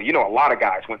American Bully. You know, a lot of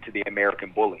guys went to the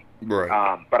American Bully.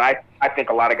 Right. But I think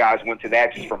a lot of guys went to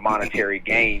that just for monetary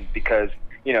gain because,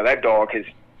 you know, that dog has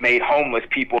made homeless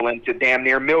people into damn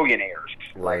near millionaires.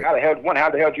 Right. Like, how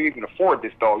the hell do you even afford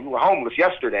this dog? You were homeless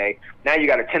yesterday. Now you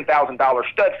got a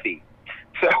 $10,000 stud fee.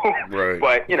 So, right.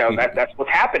 But, you know, that's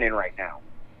what's happening right now.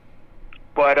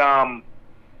 But,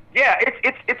 yeah,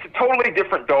 it's a totally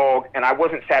different dog, and I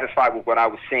wasn't satisfied with what I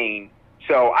was seeing.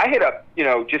 So I hit up, you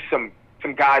know, just some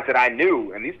guys that I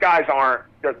knew, and these guys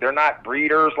they're not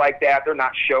breeders like that. They're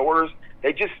not showers.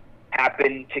 They just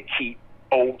happen to keep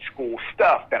old school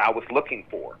stuff that I was looking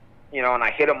for. You know, and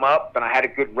I hit them up, and I had a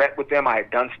good rep with them. I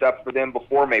had done stuff for them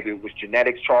before. Maybe it was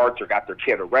genetics charts or got their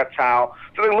kid a reptile.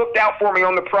 So they looked out for me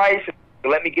on the price and they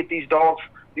let me get these dogs,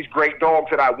 these great dogs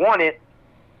that I wanted.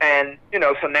 And, you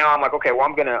know, so now I'm like, okay, well,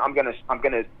 I'm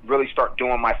gonna really start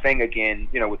doing my thing again,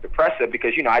 you know, with the Presa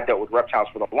because, you know, I dealt with reptiles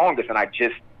for the longest, and I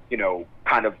just, you know,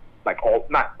 kind of like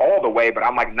not all the way, but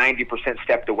I'm like 90%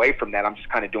 stepped away from that. I'm just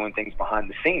kind of doing things behind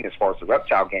the scene as far as the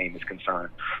reptile game is concerned.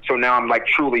 So now I'm like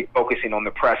truly focusing on the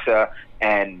Presa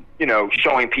and, you know,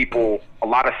 showing people a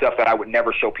lot of stuff that I would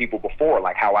never show people before,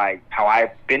 like how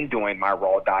I've been doing my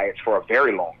raw diets for a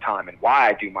very long time and why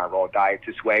I do my raw diets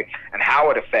this way and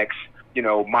how it affects, you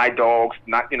know, my dogs,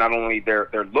 not only their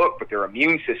look, but their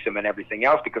immune system and everything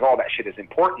else, because all that shit is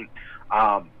important.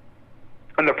 And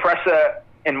the Presa,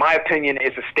 in my opinion,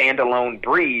 is a standalone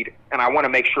breed, and I want to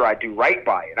make sure I do right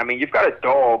by it. I mean, you've got a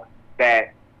dog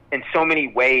that in so many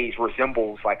ways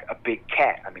resembles like a big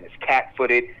cat. I mean, it's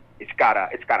cat-footed. It's got a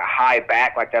high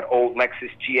back like that old Lexus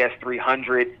GS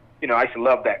 300. You know, I used to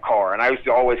love that car, and I used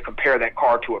to always compare that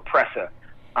car to a Pressa.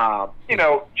 You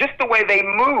know, just the way they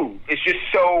move, it's just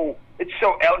so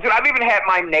elegant. I've even had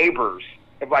my neighbors.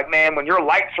 It's like, man, when your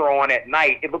lights are on at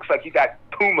night, it looks like you got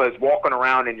pumas walking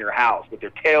around in your house with their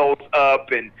tails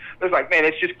up, and it's like, man,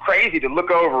 it's just crazy to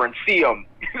look over and see them.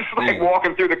 It's like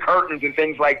walking through the curtains and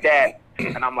things like that.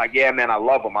 And I'm like, yeah, man, I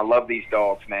love them. I love these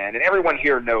dogs, man. And everyone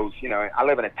here knows, you know, I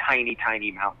live in a tiny,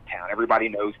 tiny mountain town. Everybody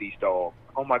knows these dogs.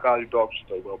 Oh, my God, your dogs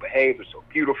are so well-behaved. They're so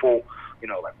beautiful. You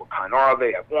know, like, what kind are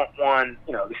they? I want one.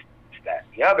 You know, this, that,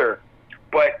 and the other.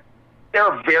 But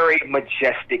they're a very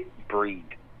majestic breed.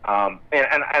 And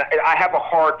I have a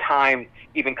hard time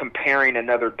even comparing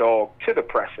another dog to the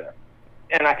Pressa.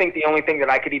 And I think the only thing that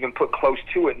I could even put close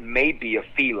to it may be a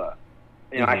Fila.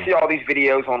 You know, I see all these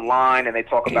videos online, and they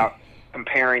talk about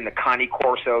comparing the Cane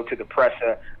Corso to the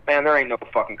Pressa. Man, there ain't no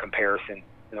fucking comparison,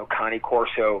 you know, Cane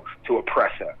Corso to a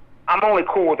Pressa. I'm only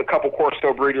cool with a couple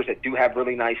Corso breeders that do have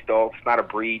really nice dogs. It's not a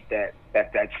breed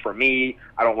that's for me.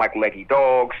 I don't like leggy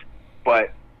dogs,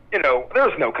 but you know,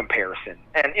 there's no comparison.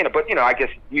 And you know, but you know, I guess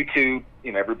YouTube,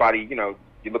 you know, everybody, you know,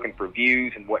 you're looking for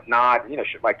views and whatnot. You know,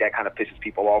 shit like that kind of pisses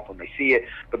people off when they see it.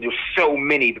 But there's so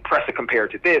many, the Pressa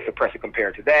compared to this, the Pressa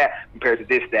compared to that, compared to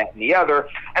this, that, and the other.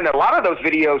 And a lot of those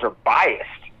videos are biased.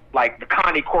 Like the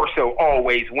Cane Corso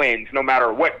always wins, no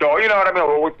matter what dog. You know what I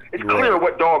mean? It's clear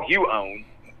what dog you own.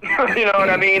 You know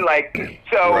what I mean? Like,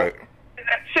 so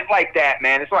shit like that,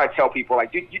 man. That's why I tell people,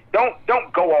 like, you don't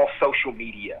go off social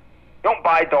media. Don't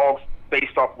buy dogs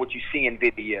based off what you see in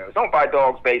videos. Don't buy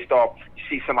dogs based off you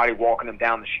see somebody walking them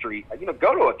down the street. Like, you know,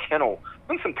 go to a kennel,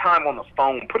 spend some time on the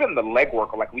phone, put in the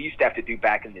legwork like we used to have to do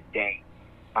back in the day.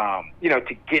 You know,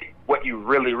 to get what you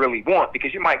really, really want,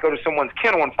 because you might go to someone's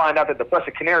kennel and find out that the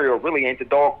Pressa Canario really ain't the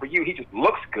dog for you. He just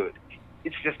looks good.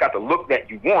 It's just got the look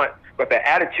that you want, but the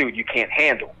attitude you can't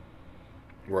handle.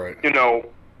 Right. You know.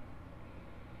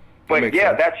 But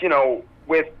yeah, that's, you know,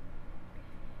 with.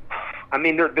 I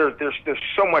mean, there's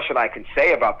so much that I can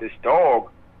say about this dog,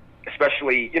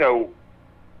 especially, you know,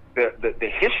 the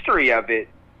history of it.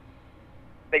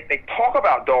 They talk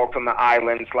about dogs on the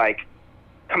islands like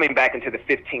coming back into the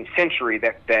 15th century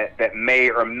that may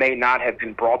or may not have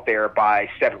been brought there by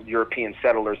European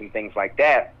settlers and things like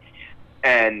that.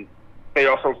 And they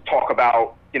also talk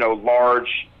about, you know,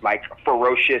 large, like,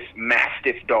 ferocious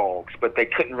Mastiff dogs, but they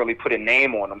couldn't really put a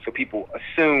name on them. So people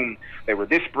assume they were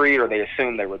this breed or they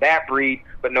assume they were that breed,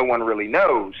 but no one really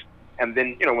knows. And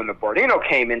then, you know, when the Bardino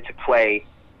came into play,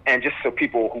 and just so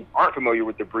people who aren't familiar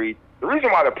with the breed, the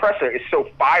reason why the Pressa is so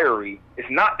fiery is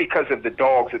not because of the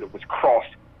dogs that it was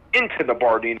crossed into the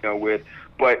Bardino with,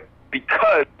 but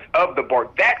because of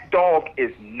that dog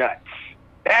is nuts.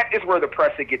 That is where the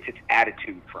Pressa gets its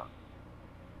attitude from.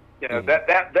 You know,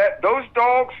 those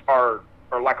dogs are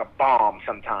like a bomb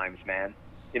sometimes, man.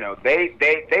 You know, they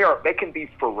can be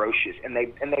ferocious, and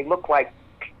they look like,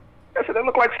 they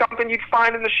look like something you'd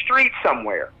find in the street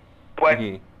somewhere. But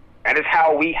that is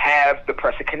how we have the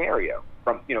Pressa Canario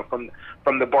from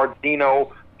the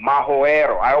Bardino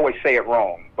Majoero. I always say it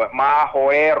wrong, but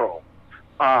Majoero.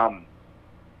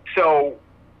 So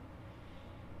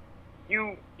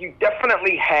you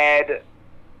definitely had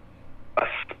a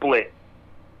split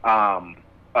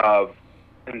of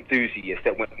enthusiasts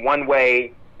that went one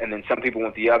way, and then some people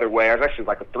went the other way. It was actually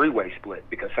like a three-way split,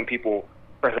 because some people,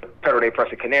 Perro de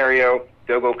Pressa Canario,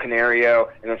 Dogo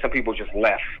Canario, and then some people just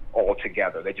left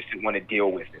altogether. They just didn't want to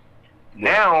deal with it. Right.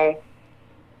 Now,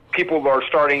 people are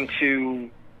starting to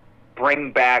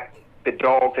bring back the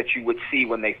dog that you would see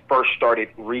when they first started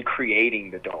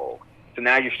recreating the dog. So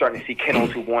now you're starting to see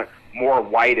kennels who want more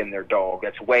white in their dog.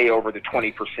 That's way over the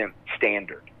 20%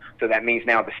 standard. So that means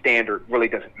now the standard really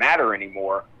doesn't matter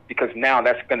anymore, because now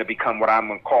that's going to become what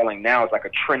I'm calling now is like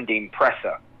a trending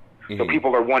Pressa. So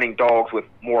people are wanting dogs with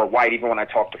more white. Even when I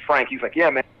talk to Frank, he's like, yeah,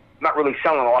 man, I'm not really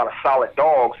selling a lot of solid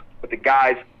dogs, but the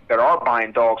guys that are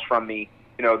buying dogs from me,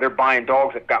 you know, they're buying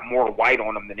dogs that got more white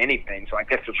on them than anything. So I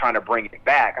guess they're trying to bring it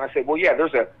back. And I said, well, yeah,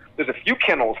 there's a few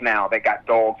kennels now that got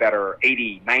dogs that are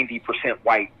 80, 90%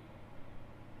 white.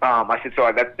 I said, so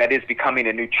that is becoming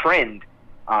a new trend.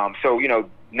 So, you know,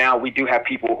 now we do have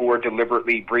people who are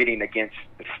deliberately breeding against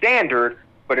the standard,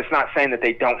 but it's not saying that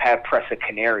they don't have Pressa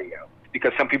Canario,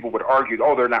 because some people would argue,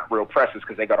 oh, they're not real Pressas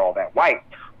because they got all that white.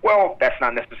 Well, that's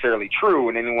not necessarily true,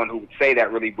 and anyone who would say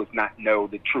that really would not know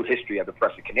the true history of the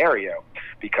Pressa Canario,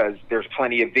 because there's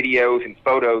plenty of videos and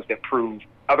photos that prove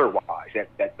otherwise,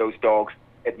 that those dogs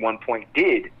at one point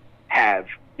did have,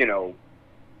 you know,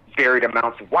 varied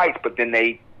amounts of whites, but then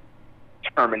they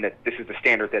determine that this is the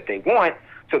standard that they want,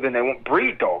 so then they won't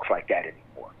breed dogs like that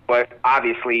anymore. But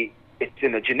obviously, it's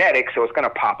in the genetics, so it's going to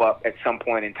pop up at some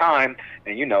point in time.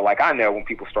 And, you know, like I know when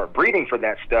people start breeding for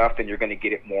that stuff, then you're going to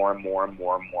get it more and more and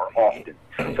more and more often.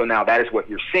 So now that is what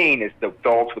you're seeing is the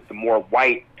dogs with the more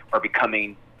white are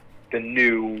becoming the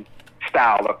new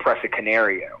style of Presa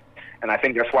Canario. And I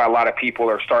think that's why a lot of people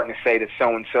are starting to say that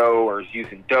so-and-so is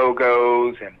using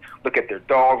dogos and look at their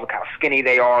dogs, look how skinny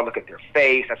they are, look at their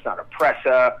face. That's not a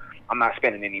Presa. I'm not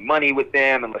spending any money with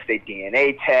them unless they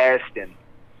DNA test. And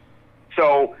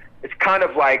so it's kind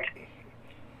of like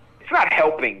it's not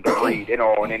helping the breed at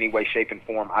all in any way, shape, and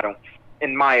form, I don't,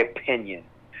 in my opinion.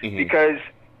 Mm-hmm. Because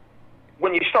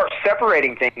when you start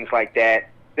separating things like that,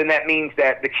 then that means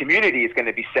that the community is going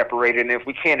to be separated. And if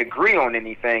we can't agree on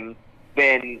anything,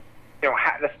 then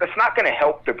that's not going to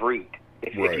help the breed.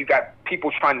 If you got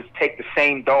people trying to take the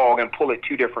same dog and pull it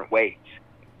two different ways.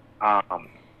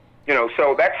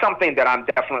 So that's something that I'm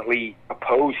definitely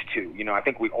opposed to. You know, I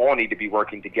think we all need to be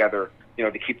working together,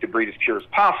 to keep the breed as pure as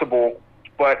possible.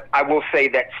 But I will say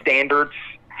that standards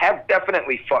have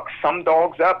definitely fucked some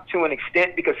dogs up to an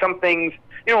extent, because some things,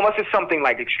 unless it's something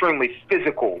like extremely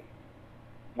physical,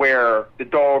 where the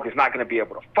dog is not going to be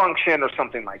able to function or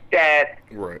something like that,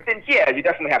 then yeah, you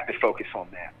definitely have to focus on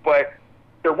that. But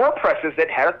there were Presas that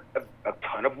had a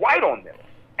ton of white on them.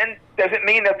 And does it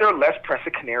mean that they're less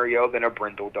Presa Canario than a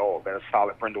brindle dog, than a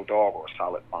solid brindle dog or a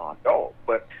solid bond dog?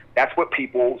 But that's what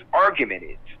people's argument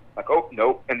is. Like, oh,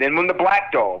 no. And then when the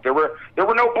black dogs, there were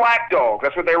no black dogs.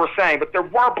 That's what they were saying. But there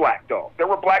were black dogs. There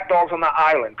were black dogs on the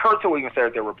island. Curto even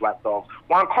said there were black dogs.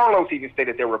 Juan Carlos even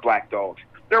stated there were black dogs.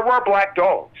 There were black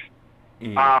dogs.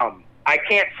 I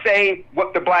can't say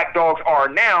what the black dogs are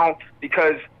now,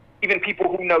 because even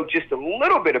people who know just a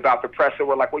little bit about the Presa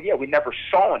were like, well, yeah, we never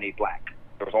saw any black.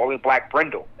 There was only black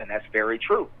brindle, and that's very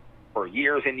true. For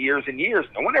years and years and years,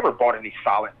 no one ever bought any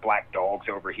solid black dogs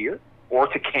over here or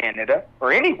to Canada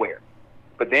or anywhere.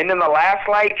 But then in the last,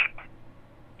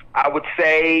 I would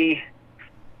say,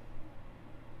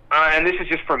 and this is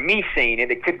just from me seeing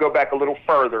it, it could go back a little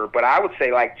further, but I would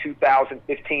say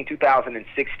 2015,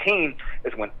 2016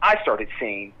 is when I started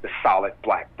seeing the solid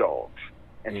black dogs.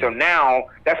 And so now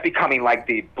that's becoming like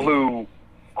the blue,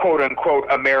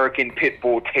 quote-unquote, American Pit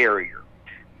Bull Terrier.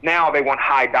 Now they want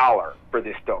high dollar for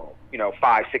this dog. $5,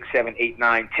 $6, $7, $8,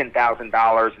 $9,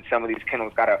 $10,000, and some of these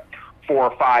kennels got a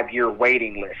 4 or 5 year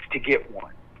waiting list to get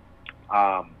one.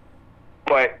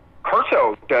 But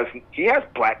Curto doesn't. He has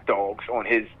black dogs on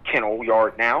his kennel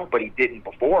yard now, but he didn't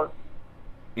before.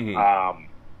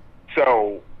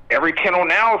 So every kennel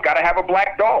now has got to have a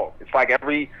black dog. It's like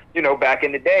back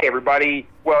in the day, everybody,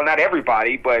 well, not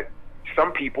everybody, but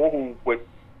some people who would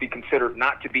be considered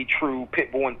not to be true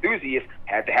pit bull enthusiasts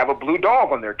had to have a blue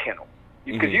dog on their kennel.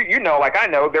 Because like I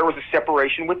know, there was a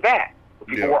separation with that.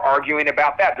 People were arguing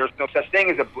about that. There's no such thing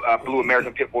as a blue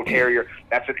American Pit Bull Terrier.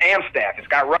 That's an Amstaff. It's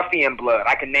got ruffian blood.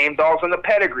 I can name dogs on the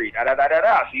pedigree.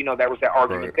 Da-da-da-da-da. So, there was that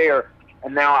argument there.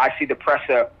 And now I see the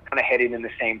Presa kind of heading in the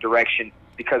same direction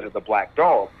because of the black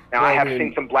dog. Now, I have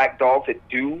seen some black dogs that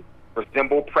do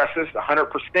resemble Presas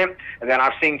 100%. And then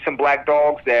I've seen some black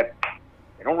dogs that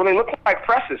they don't really look like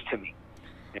Presas to me.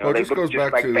 Well, they look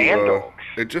just like band dogs.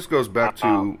 It just goes back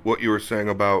to what you were saying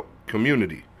about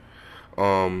community.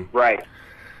 Right.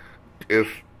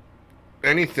 If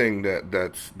anything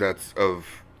that's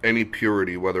of any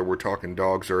purity, whether we're talking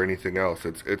dogs or anything else,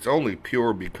 it's only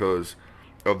pure because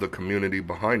of the community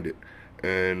behind it.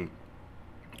 And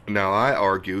now I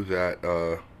argue that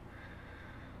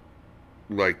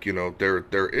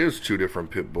there is two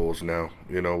different pit bulls now,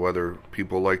 whether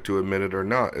people like to admit it or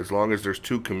not. As long as there's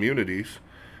two communities,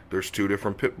 there's two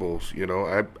different pit bulls.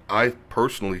 I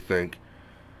personally think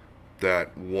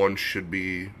that one should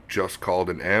be just called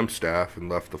an Amstaff and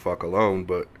left the fuck alone,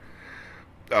 but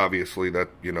obviously that,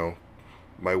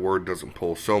 my word doesn't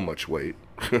pull so much weight.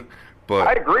 But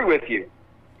I agree with you.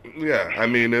 Yeah, I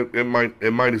mean,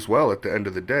 it might as well at the end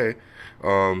of the day,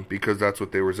 because that's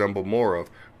what they resemble more of.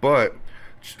 But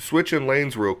switching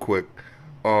lanes real quick,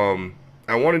 I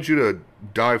wanted you to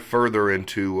dive further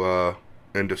into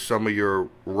some of your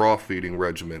raw feeding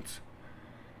regimens.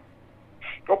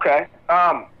 Okay.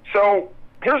 So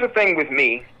here's the thing with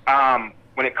me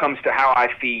when it comes to how I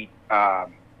feed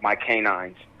my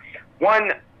canines.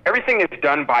 One, everything is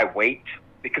done by weight,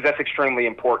 because that's extremely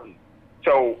important.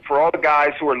 So for all the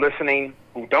guys who are listening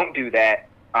who don't do that,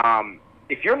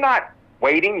 if you're not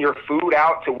weighting your food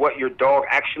out to what your dog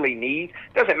actually needs,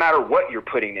 it doesn't matter what you're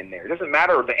putting in there. It doesn't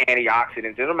matter the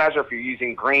antioxidants. It doesn't matter if you're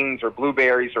using greens or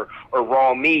blueberries or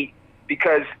raw meat,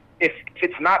 because if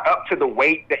it's not up to the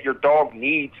weight that your dog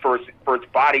needs for its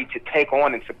body to take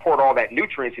on and support all that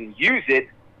nutrients and use it,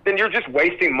 then you're just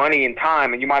wasting money and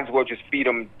time, and you might as well just feed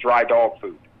them dry dog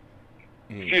food.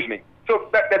 Excuse me. So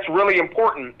that's really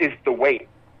important, is the weight.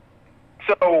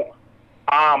 So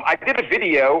I did a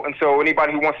video, and so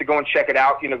anybody who wants to go and check it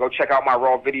out, go check out my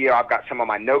raw video. I've got some of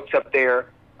my notes up there,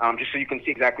 just so you can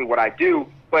see exactly what I do.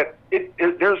 But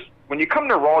there's when you come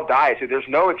to raw diets, there's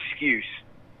no excuse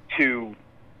to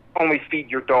only feed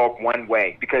your dog one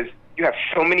way, because you have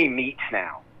so many meats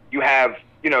now. You have,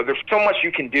 there's so much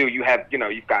you can do. You have,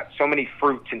 you've got so many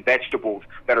fruits and vegetables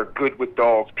that are good with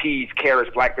dogs: peas,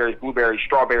 carrots, blackberries, blueberries,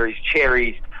 strawberries,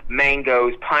 cherries,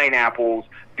 mangoes, pineapples,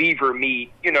 beaver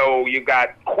meat. You've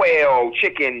got quail,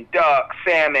 chicken, duck,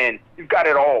 salmon. You've got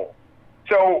it all.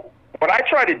 So what I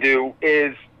try to do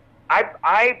is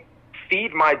I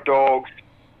feed my dogs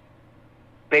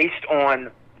based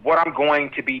on what I'm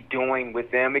going to be doing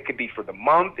with them. It could be for the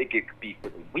month. It could be for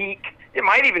the week. It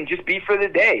might even just be for the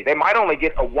day. They might only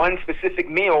get one specific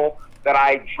meal that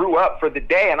I drew up for the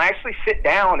day, and I actually sit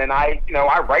down and I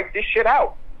write this shit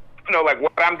out. Like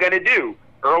what I'm going to do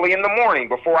early in the morning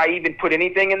before I even put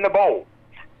anything in the bowl.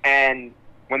 And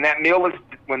when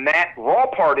that raw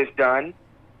part is done,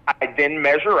 I then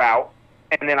measure out,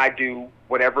 and then I do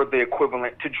whatever the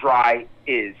equivalent to dry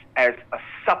is as a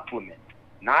supplement,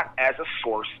 not as a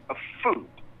source of food.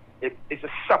 It is a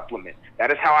supplement.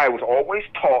 That is how I was always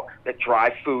taught that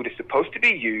dry food is supposed to be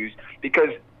used,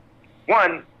 because,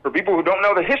 one, for people who don't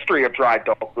know the history of dry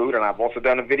dog food, and I've also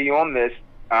done a video on this,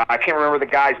 I can't remember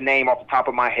the guy's name off the top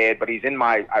of my head, but he's in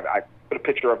I put a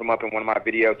picture of him up in one of my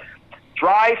videos.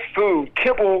 Dry food,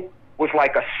 kibble, was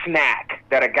like a snack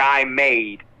that a guy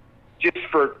made just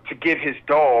to give his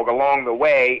dog along the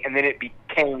way, and then it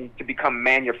become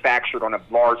manufactured on a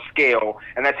large scale,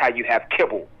 and that's how you have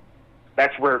kibble.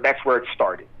 That's where it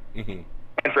started. Mm-hmm.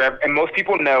 And most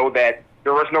people know that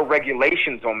there was no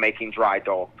regulations on making dry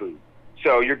dog food.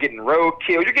 So you're getting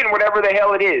roadkill, you're getting whatever the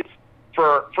hell it is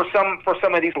for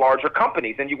some of these larger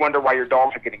companies, and you wonder why your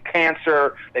dogs are getting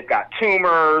cancer, they've got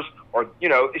tumors, or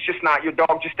it's just not, your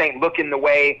dog just ain't looking the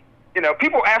way.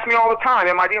 People ask me all the time,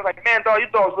 and my DM's like, man, dog, your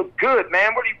dogs look good,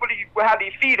 man. How do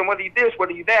you feed them? What do you this? What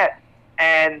do you that?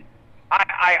 And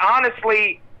I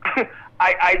honestly,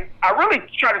 I really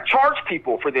try to charge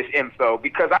people for this info,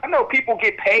 because I know people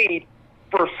get paid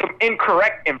for some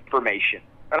incorrect information.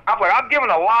 And I'm like, I'm giving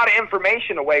a lot of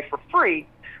information away for free,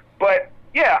 but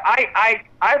yeah,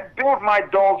 I build my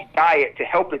dog's diet to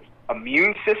help its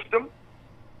immune system,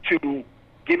 to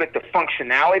give it the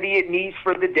functionality it needs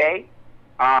for the day.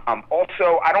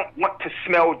 Also, I don't want to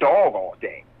smell dog all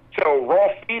day. So raw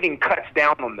feeding cuts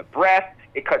down on the breath,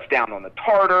 it cuts down on the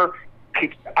tartar,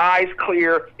 keeps the eyes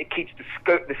clear, it keeps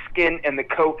the skin and the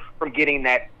coat from getting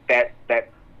that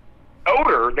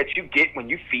odor that you get when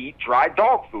you feed dry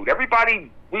dog food.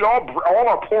 Everybody, all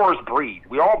our pores breathe.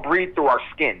 We all breathe through our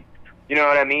skin. You know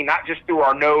what I mean? Not just through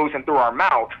our nose and through our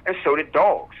mouth, and so did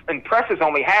dogs. And presses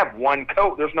only have one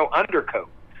coat. There's no undercoat.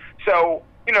 So,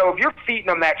 if you're feeding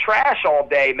them that trash all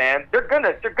day, man, they're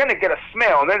gonna get a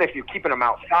smell. And then if you're keeping them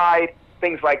outside,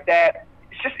 things like that,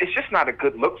 it's just not a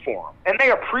good look for them. And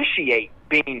they appreciate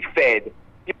being fed,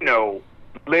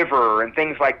 liver and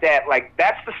things like that. Like,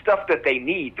 that's the stuff that they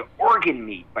need, the organ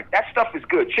meat. Like, that stuff is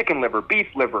good. Chicken liver, beef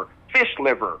liver, fish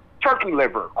liver, turkey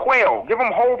liver, quail. Give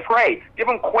them whole prey. Give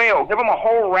them quail. Give them a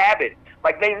whole rabbit.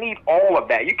 Like, they need all of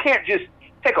that. You can't just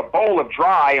take a bowl of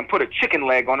dry and put a chicken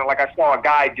leg on it like I saw a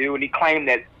guy do, and he claimed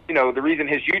that, the reason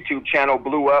his YouTube channel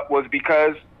blew up was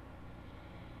because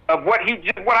of what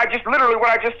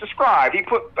I just described. He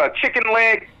put a chicken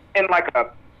leg in like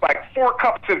 4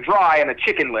 cups of dry and a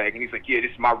chicken leg, and he's like, yeah,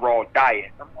 this is my raw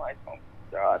diet. I'm like, oh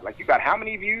God, like, you got how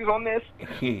many views on this?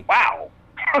 Wow.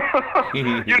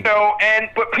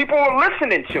 But people are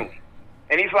listening to him.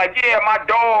 And he's like, yeah, my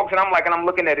dogs. And I'm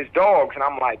looking at his dogs, and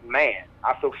I'm like, man,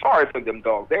 I feel sorry for them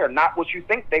dogs. They are not what you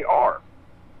think they are.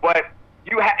 But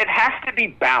it has to be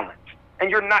balanced. And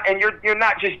you're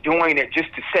not just doing it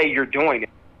just to say you're doing it.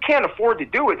 If you can't afford to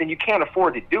do it, then you can't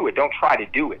afford to do it. Don't try to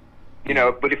do it.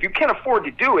 But if you can afford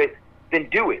to do it, then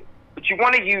do it. But you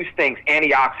want to use things,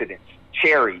 antioxidants,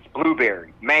 cherries,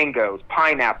 blueberries, mangoes,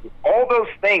 pineapples. All those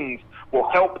things will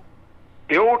help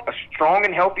build a strong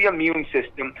and healthy immune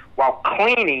system while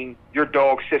cleaning your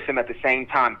dog's system at the same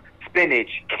time.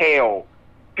 Spinach, kale.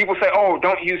 People say, oh,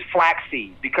 don't use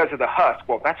flaxseed because of the husk.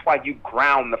 Well, that's why you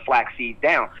ground the flaxseed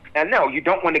down. Now, no, you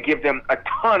don't want to give them a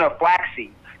ton of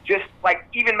flaxseed. Just like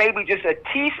even maybe just a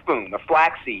teaspoon of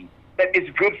flaxseed. That is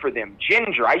good for them.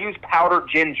 Ginger, I use powdered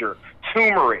ginger,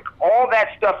 turmeric, all that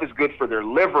stuff is good for their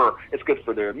liver. It's good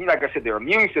for their, like I said, their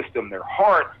immune system, their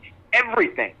heart.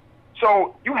 everything.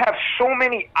 So you have so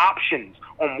many options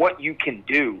on what you can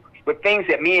do with things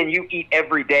that me and you eat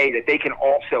every day that they can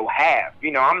also have.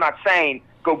 You know, I'm not saying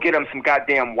go get them some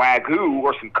goddamn Wagyu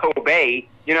or some Kobe,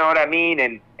 you know what I mean,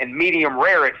 and medium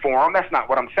rare it for them. That's not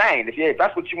what I'm saying. If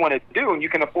that's what you want to do and you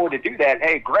can afford to do that,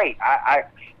 hey, great. I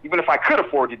even if I could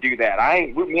afford to do that,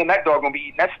 me and that dog gonna be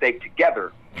eating that steak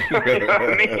together. You know what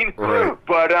I mean? Right.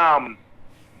 But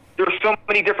there's so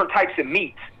many different types of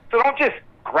meats. So don't just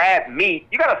grab meat.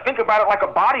 You got to think about it like a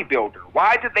bodybuilder.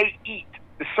 Why do they eat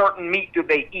the certain meat do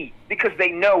they eat? Because they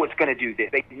know it's going to do this.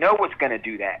 They know it's going to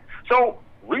do that. So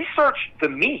research the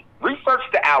meat. Research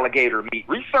the alligator meat.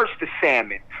 Research the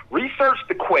salmon. Research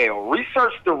the quail.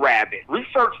 Research the rabbit.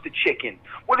 Research the chicken.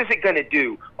 What is it going to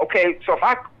do? Okay, so if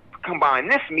I combine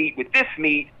this meat with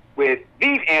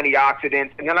these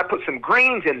antioxidants, and then I put some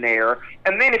greens in there,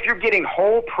 and then if you're getting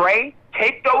whole prey,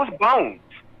 take those bones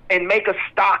and make a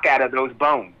stock out of those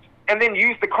bones. And then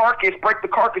use the carcass, break the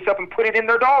carcass up and put it in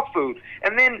their dog food.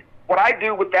 And then what I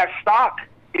do with that stock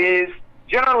is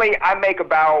generally I make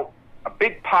about a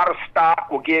big pot of stock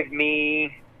will give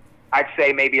me, I'd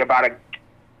say maybe about a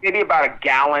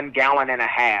gallon and a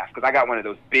half, because I got one of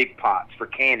those big pots for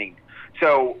canning.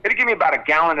 So it'll give me about a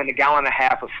gallon and a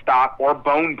half of stock or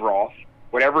bone broth,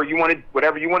 whatever you want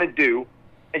to do.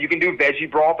 And you can do veggie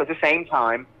broth at the same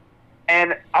time.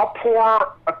 And I'll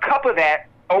pour a cup of that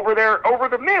over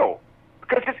the meal,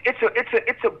 because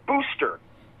it's a booster.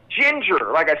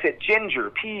 Ginger, like I said, ginger,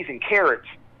 peas and carrots.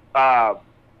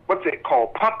 What's it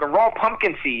called? Raw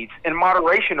pumpkin seeds in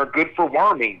moderation are good for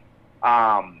worming.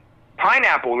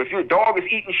 Pineapple. If your dog is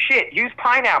eating shit, use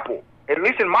pineapple. At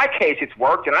least in my case, it's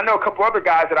worked, and I know a couple other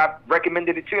guys that I've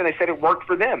recommended it to, and they said it worked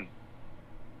for them.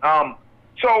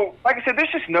 So, like I said,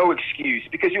 there's just no excuse,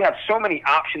 because you have so many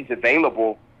options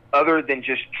available other than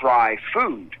just dry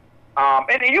food.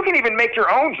 And you can even make your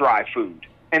own dry food,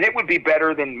 and it would be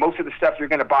better than most of the stuff you're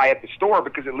going to buy at the store,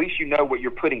 because at least you know what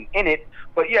you're putting in it.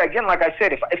 But yeah, again, like I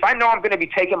said, if I know I'm going to be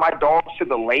taking my dogs to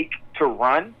the lake to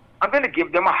run, I'm going to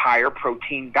give them a higher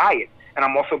protein diet, and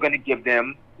I'm also going to give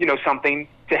them, you know, something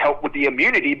to help with the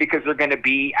immunity, because they're going to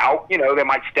be out, you know, they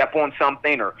might step on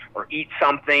something or eat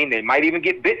something. They might even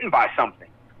get bitten by something.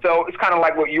 So it's kind of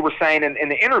like what you were saying in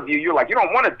the interview. You're like, you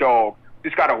don't want a dog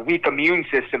who's got a weak immune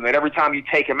system that every time you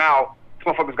take him out, this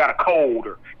motherfucker's got a cold,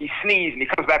 or he sneezes and he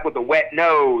comes back with a wet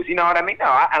nose. You know what I mean? No,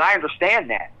 and I understand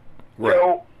that. Right.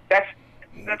 So that's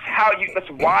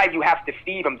why you have to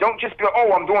feed them. Don't just be,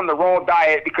 oh, I'm doing the raw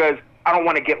diet because I don't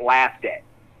want to get laughed at.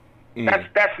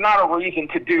 That's not a reason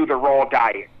to do the raw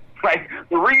diet. Like,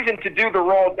 the reason to do the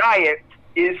raw diet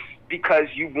is because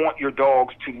you want your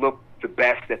dogs to look the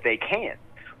best that they can.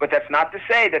 But that's not to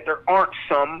say that there aren't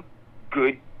some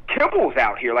good kibbles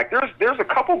out here. Like, there's a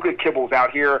couple good kibbles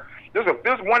out here. There's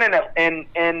one in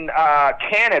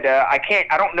Canada.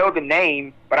 I don't know the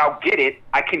name, but I'll get it.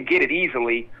 I can get it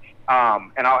easily,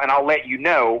 and I'll let you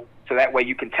know, so that way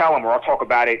you can tell them, or I'll talk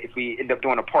about it if we end up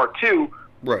doing a part 2.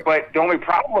 Right. But the only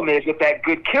problem is with that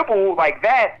good kibble like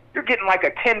that, you're getting like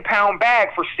a 10-pound bag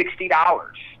for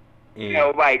 $60. You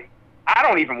know, like, I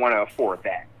don't even want to afford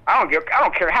that. I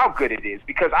don't care how good it is,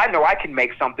 because I know I can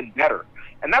make something better.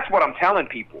 And that's what I'm telling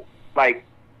people. Like,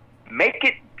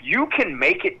 you can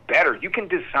make it better. You can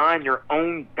design your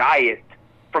own diet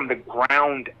from the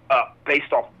ground up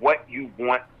based off what you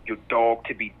want your dog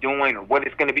to be doing or what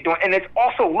it's going to be doing. And it's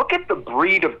also, look at the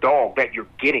breed of dog that you're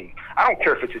getting. I don't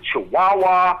care if it's a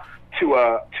Chihuahua to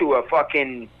a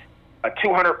fucking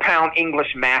 200-pound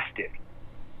English Mastiff.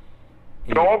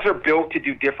 Dogs are built to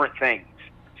do different things.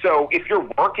 So if you're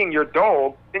working your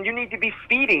dog, then you need to be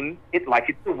feeding it like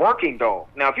it's a working dog.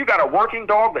 Now, if you got a working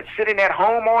dog that's sitting at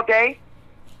home all day,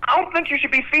 I don't think you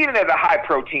should be feeding it a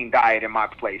high-protein diet in my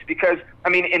place, because, I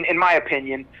mean, in my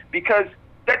opinion, because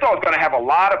that dog's going to have a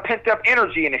lot of pent-up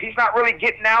energy, and if he's not really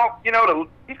getting out, you know,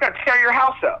 he's going to tear your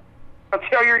house up, he'll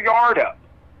tear your yard up,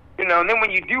 you know. And then when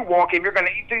you do walk him,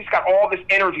 he's got all this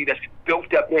energy that's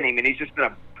built up in him, and he's going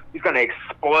to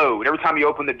explode. Every time you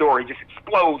open the door, he just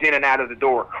explodes in and out of the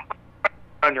door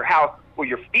on your house. Well,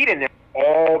 you're feeding him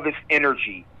all this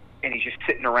energy, and he's just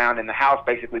sitting around in the house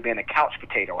basically being a couch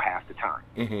potato half the time.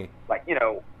 Mm-hmm. Like, you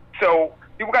know, so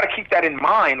people got to keep that in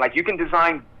mind. Like, you can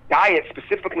design diet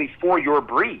specifically for your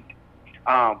breed.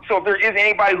 So if there is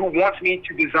anybody who wants me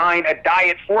to design a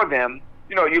diet for them,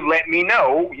 you know, you let me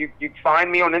know. You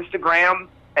find me on Instagram,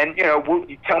 and, you know,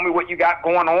 you tell me what you got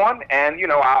going on, and, you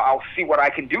know, I'll see what I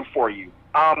can do for you.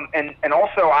 And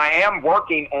also, I am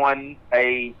working on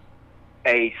a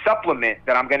supplement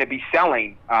that I'm going to be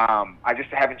selling. I just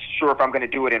haven't sure if I'm going to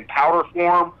do it in powder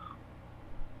form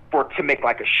to make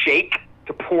like a shake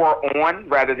to pour on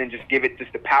rather than just give it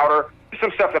just the powder.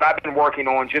 Some stuff that I've been working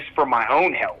on just for my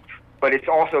own health, but it's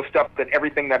also stuff that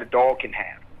everything that a dog can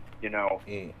have, you know.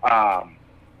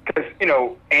 Because, you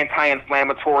know,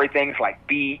 anti-inflammatory things like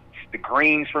beets, the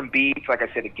greens from beets, like I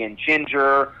said, again,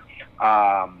 ginger.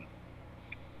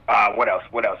 What else?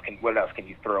 What else can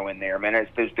you throw in there, man?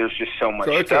 There's just so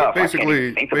much stuff.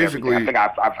 Basically, I think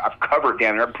I've covered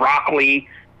down there. Broccoli.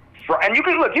 And you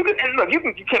can't be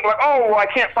like, oh, well, I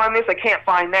can't find this, I can't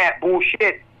find that.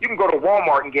 Bullshit. You can go to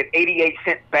Walmart and get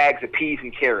 88-cent bags of peas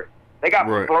and carrots. They got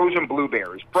frozen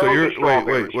blueberries, frozen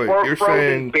strawberries,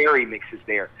 frozen berry mixes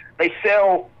there. They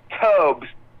sell tubs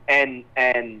and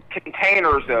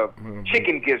containers of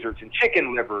chicken gizzards and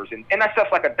chicken livers, and that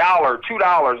stuff's like $1,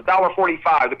 $2,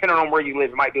 $1.45, depending on where you live.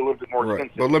 It might be a little bit more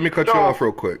expensive. But let me cut you off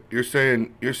real quick. You're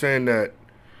saying that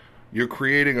you're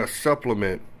creating a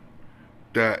supplement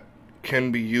that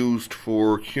can be used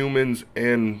for humans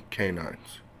and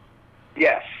canines.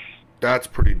 Yes. That's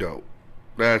pretty dope.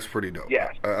 Yes.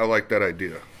 I like that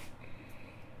idea.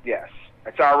 Yes.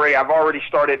 I've already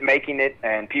started making it,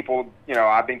 and people, you know,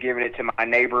 I've been giving it to my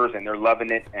neighbors, and they're loving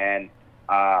it, and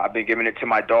I've been giving it to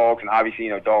my dogs, and obviously,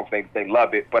 you know, dogs, they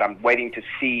love it, but I'm waiting to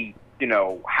see, you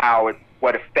know,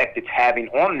 what effect it's having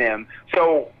on them.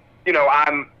 So, you know,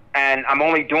 I'm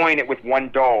only doing it with one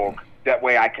dog. That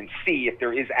way I can see if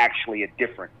there is actually a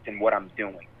difference in what I'm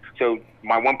doing. So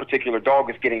my one particular dog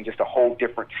is getting just a whole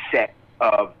different set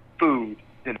of food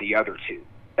than the other two.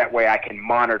 That way I can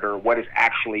monitor what is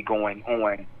actually going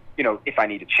on, you know, if I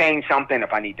need to change something,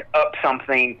 if I need to up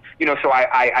something, you know, so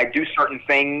I do certain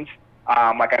things.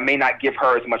 Like I may not give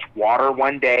her as much water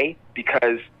one day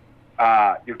because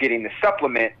you're getting the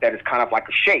supplement that is kind of like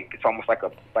a shake. It's almost like a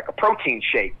protein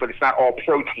shake, but it's not all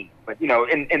protein. But, you know,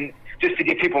 and just to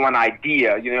give people an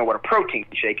idea, you know what a protein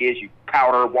shake is. You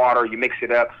powder water, you mix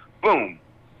it up, boom.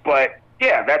 But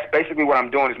yeah, that's basically what I'm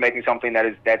doing, is making something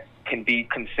that can be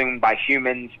consumed by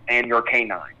humans and your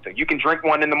canine. So you can drink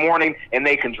one in the morning, and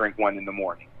they can drink one in the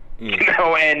morning. You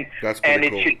know, and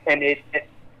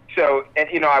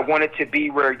you know, I want it to be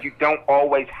where you don't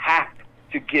always have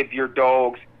to give your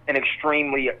dogs an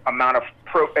extremely amount of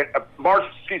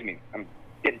I'm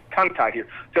getting tongue-tied here.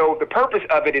 So the purpose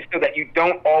of it is so that you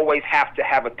don't always have to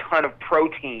have a ton of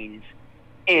proteins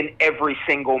in every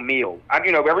single meal.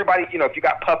 You know, everybody, you know, if you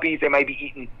got puppies, they may be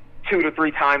eating 2 to 3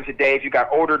 times a day. If you got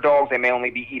older dogs, they may only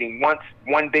be eating one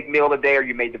big meal a day, or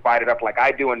you may divide it up like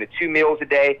I do into 2 meals a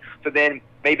day. So then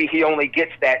maybe he only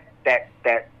gets that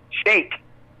shake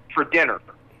for dinner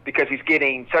because he's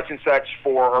getting such and such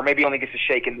or maybe only gets a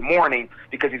shake in the morning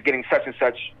because he's getting such and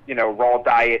such, you know, raw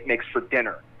diet mix for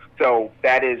dinner. So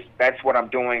that's what I'm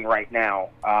doing right now.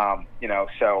 You know,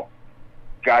 so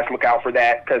guys, look out for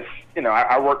that, because, you know,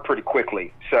 I work pretty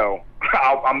quickly. So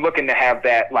I'm looking to have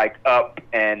that like up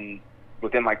and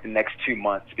within like the next 2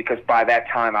 months, because by that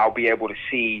time I'll be able to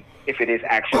see if it is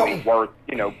actually worth,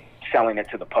 you know, selling it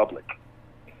to the public.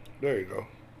 There you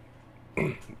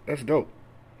go. That's dope.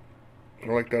 I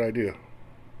like that idea.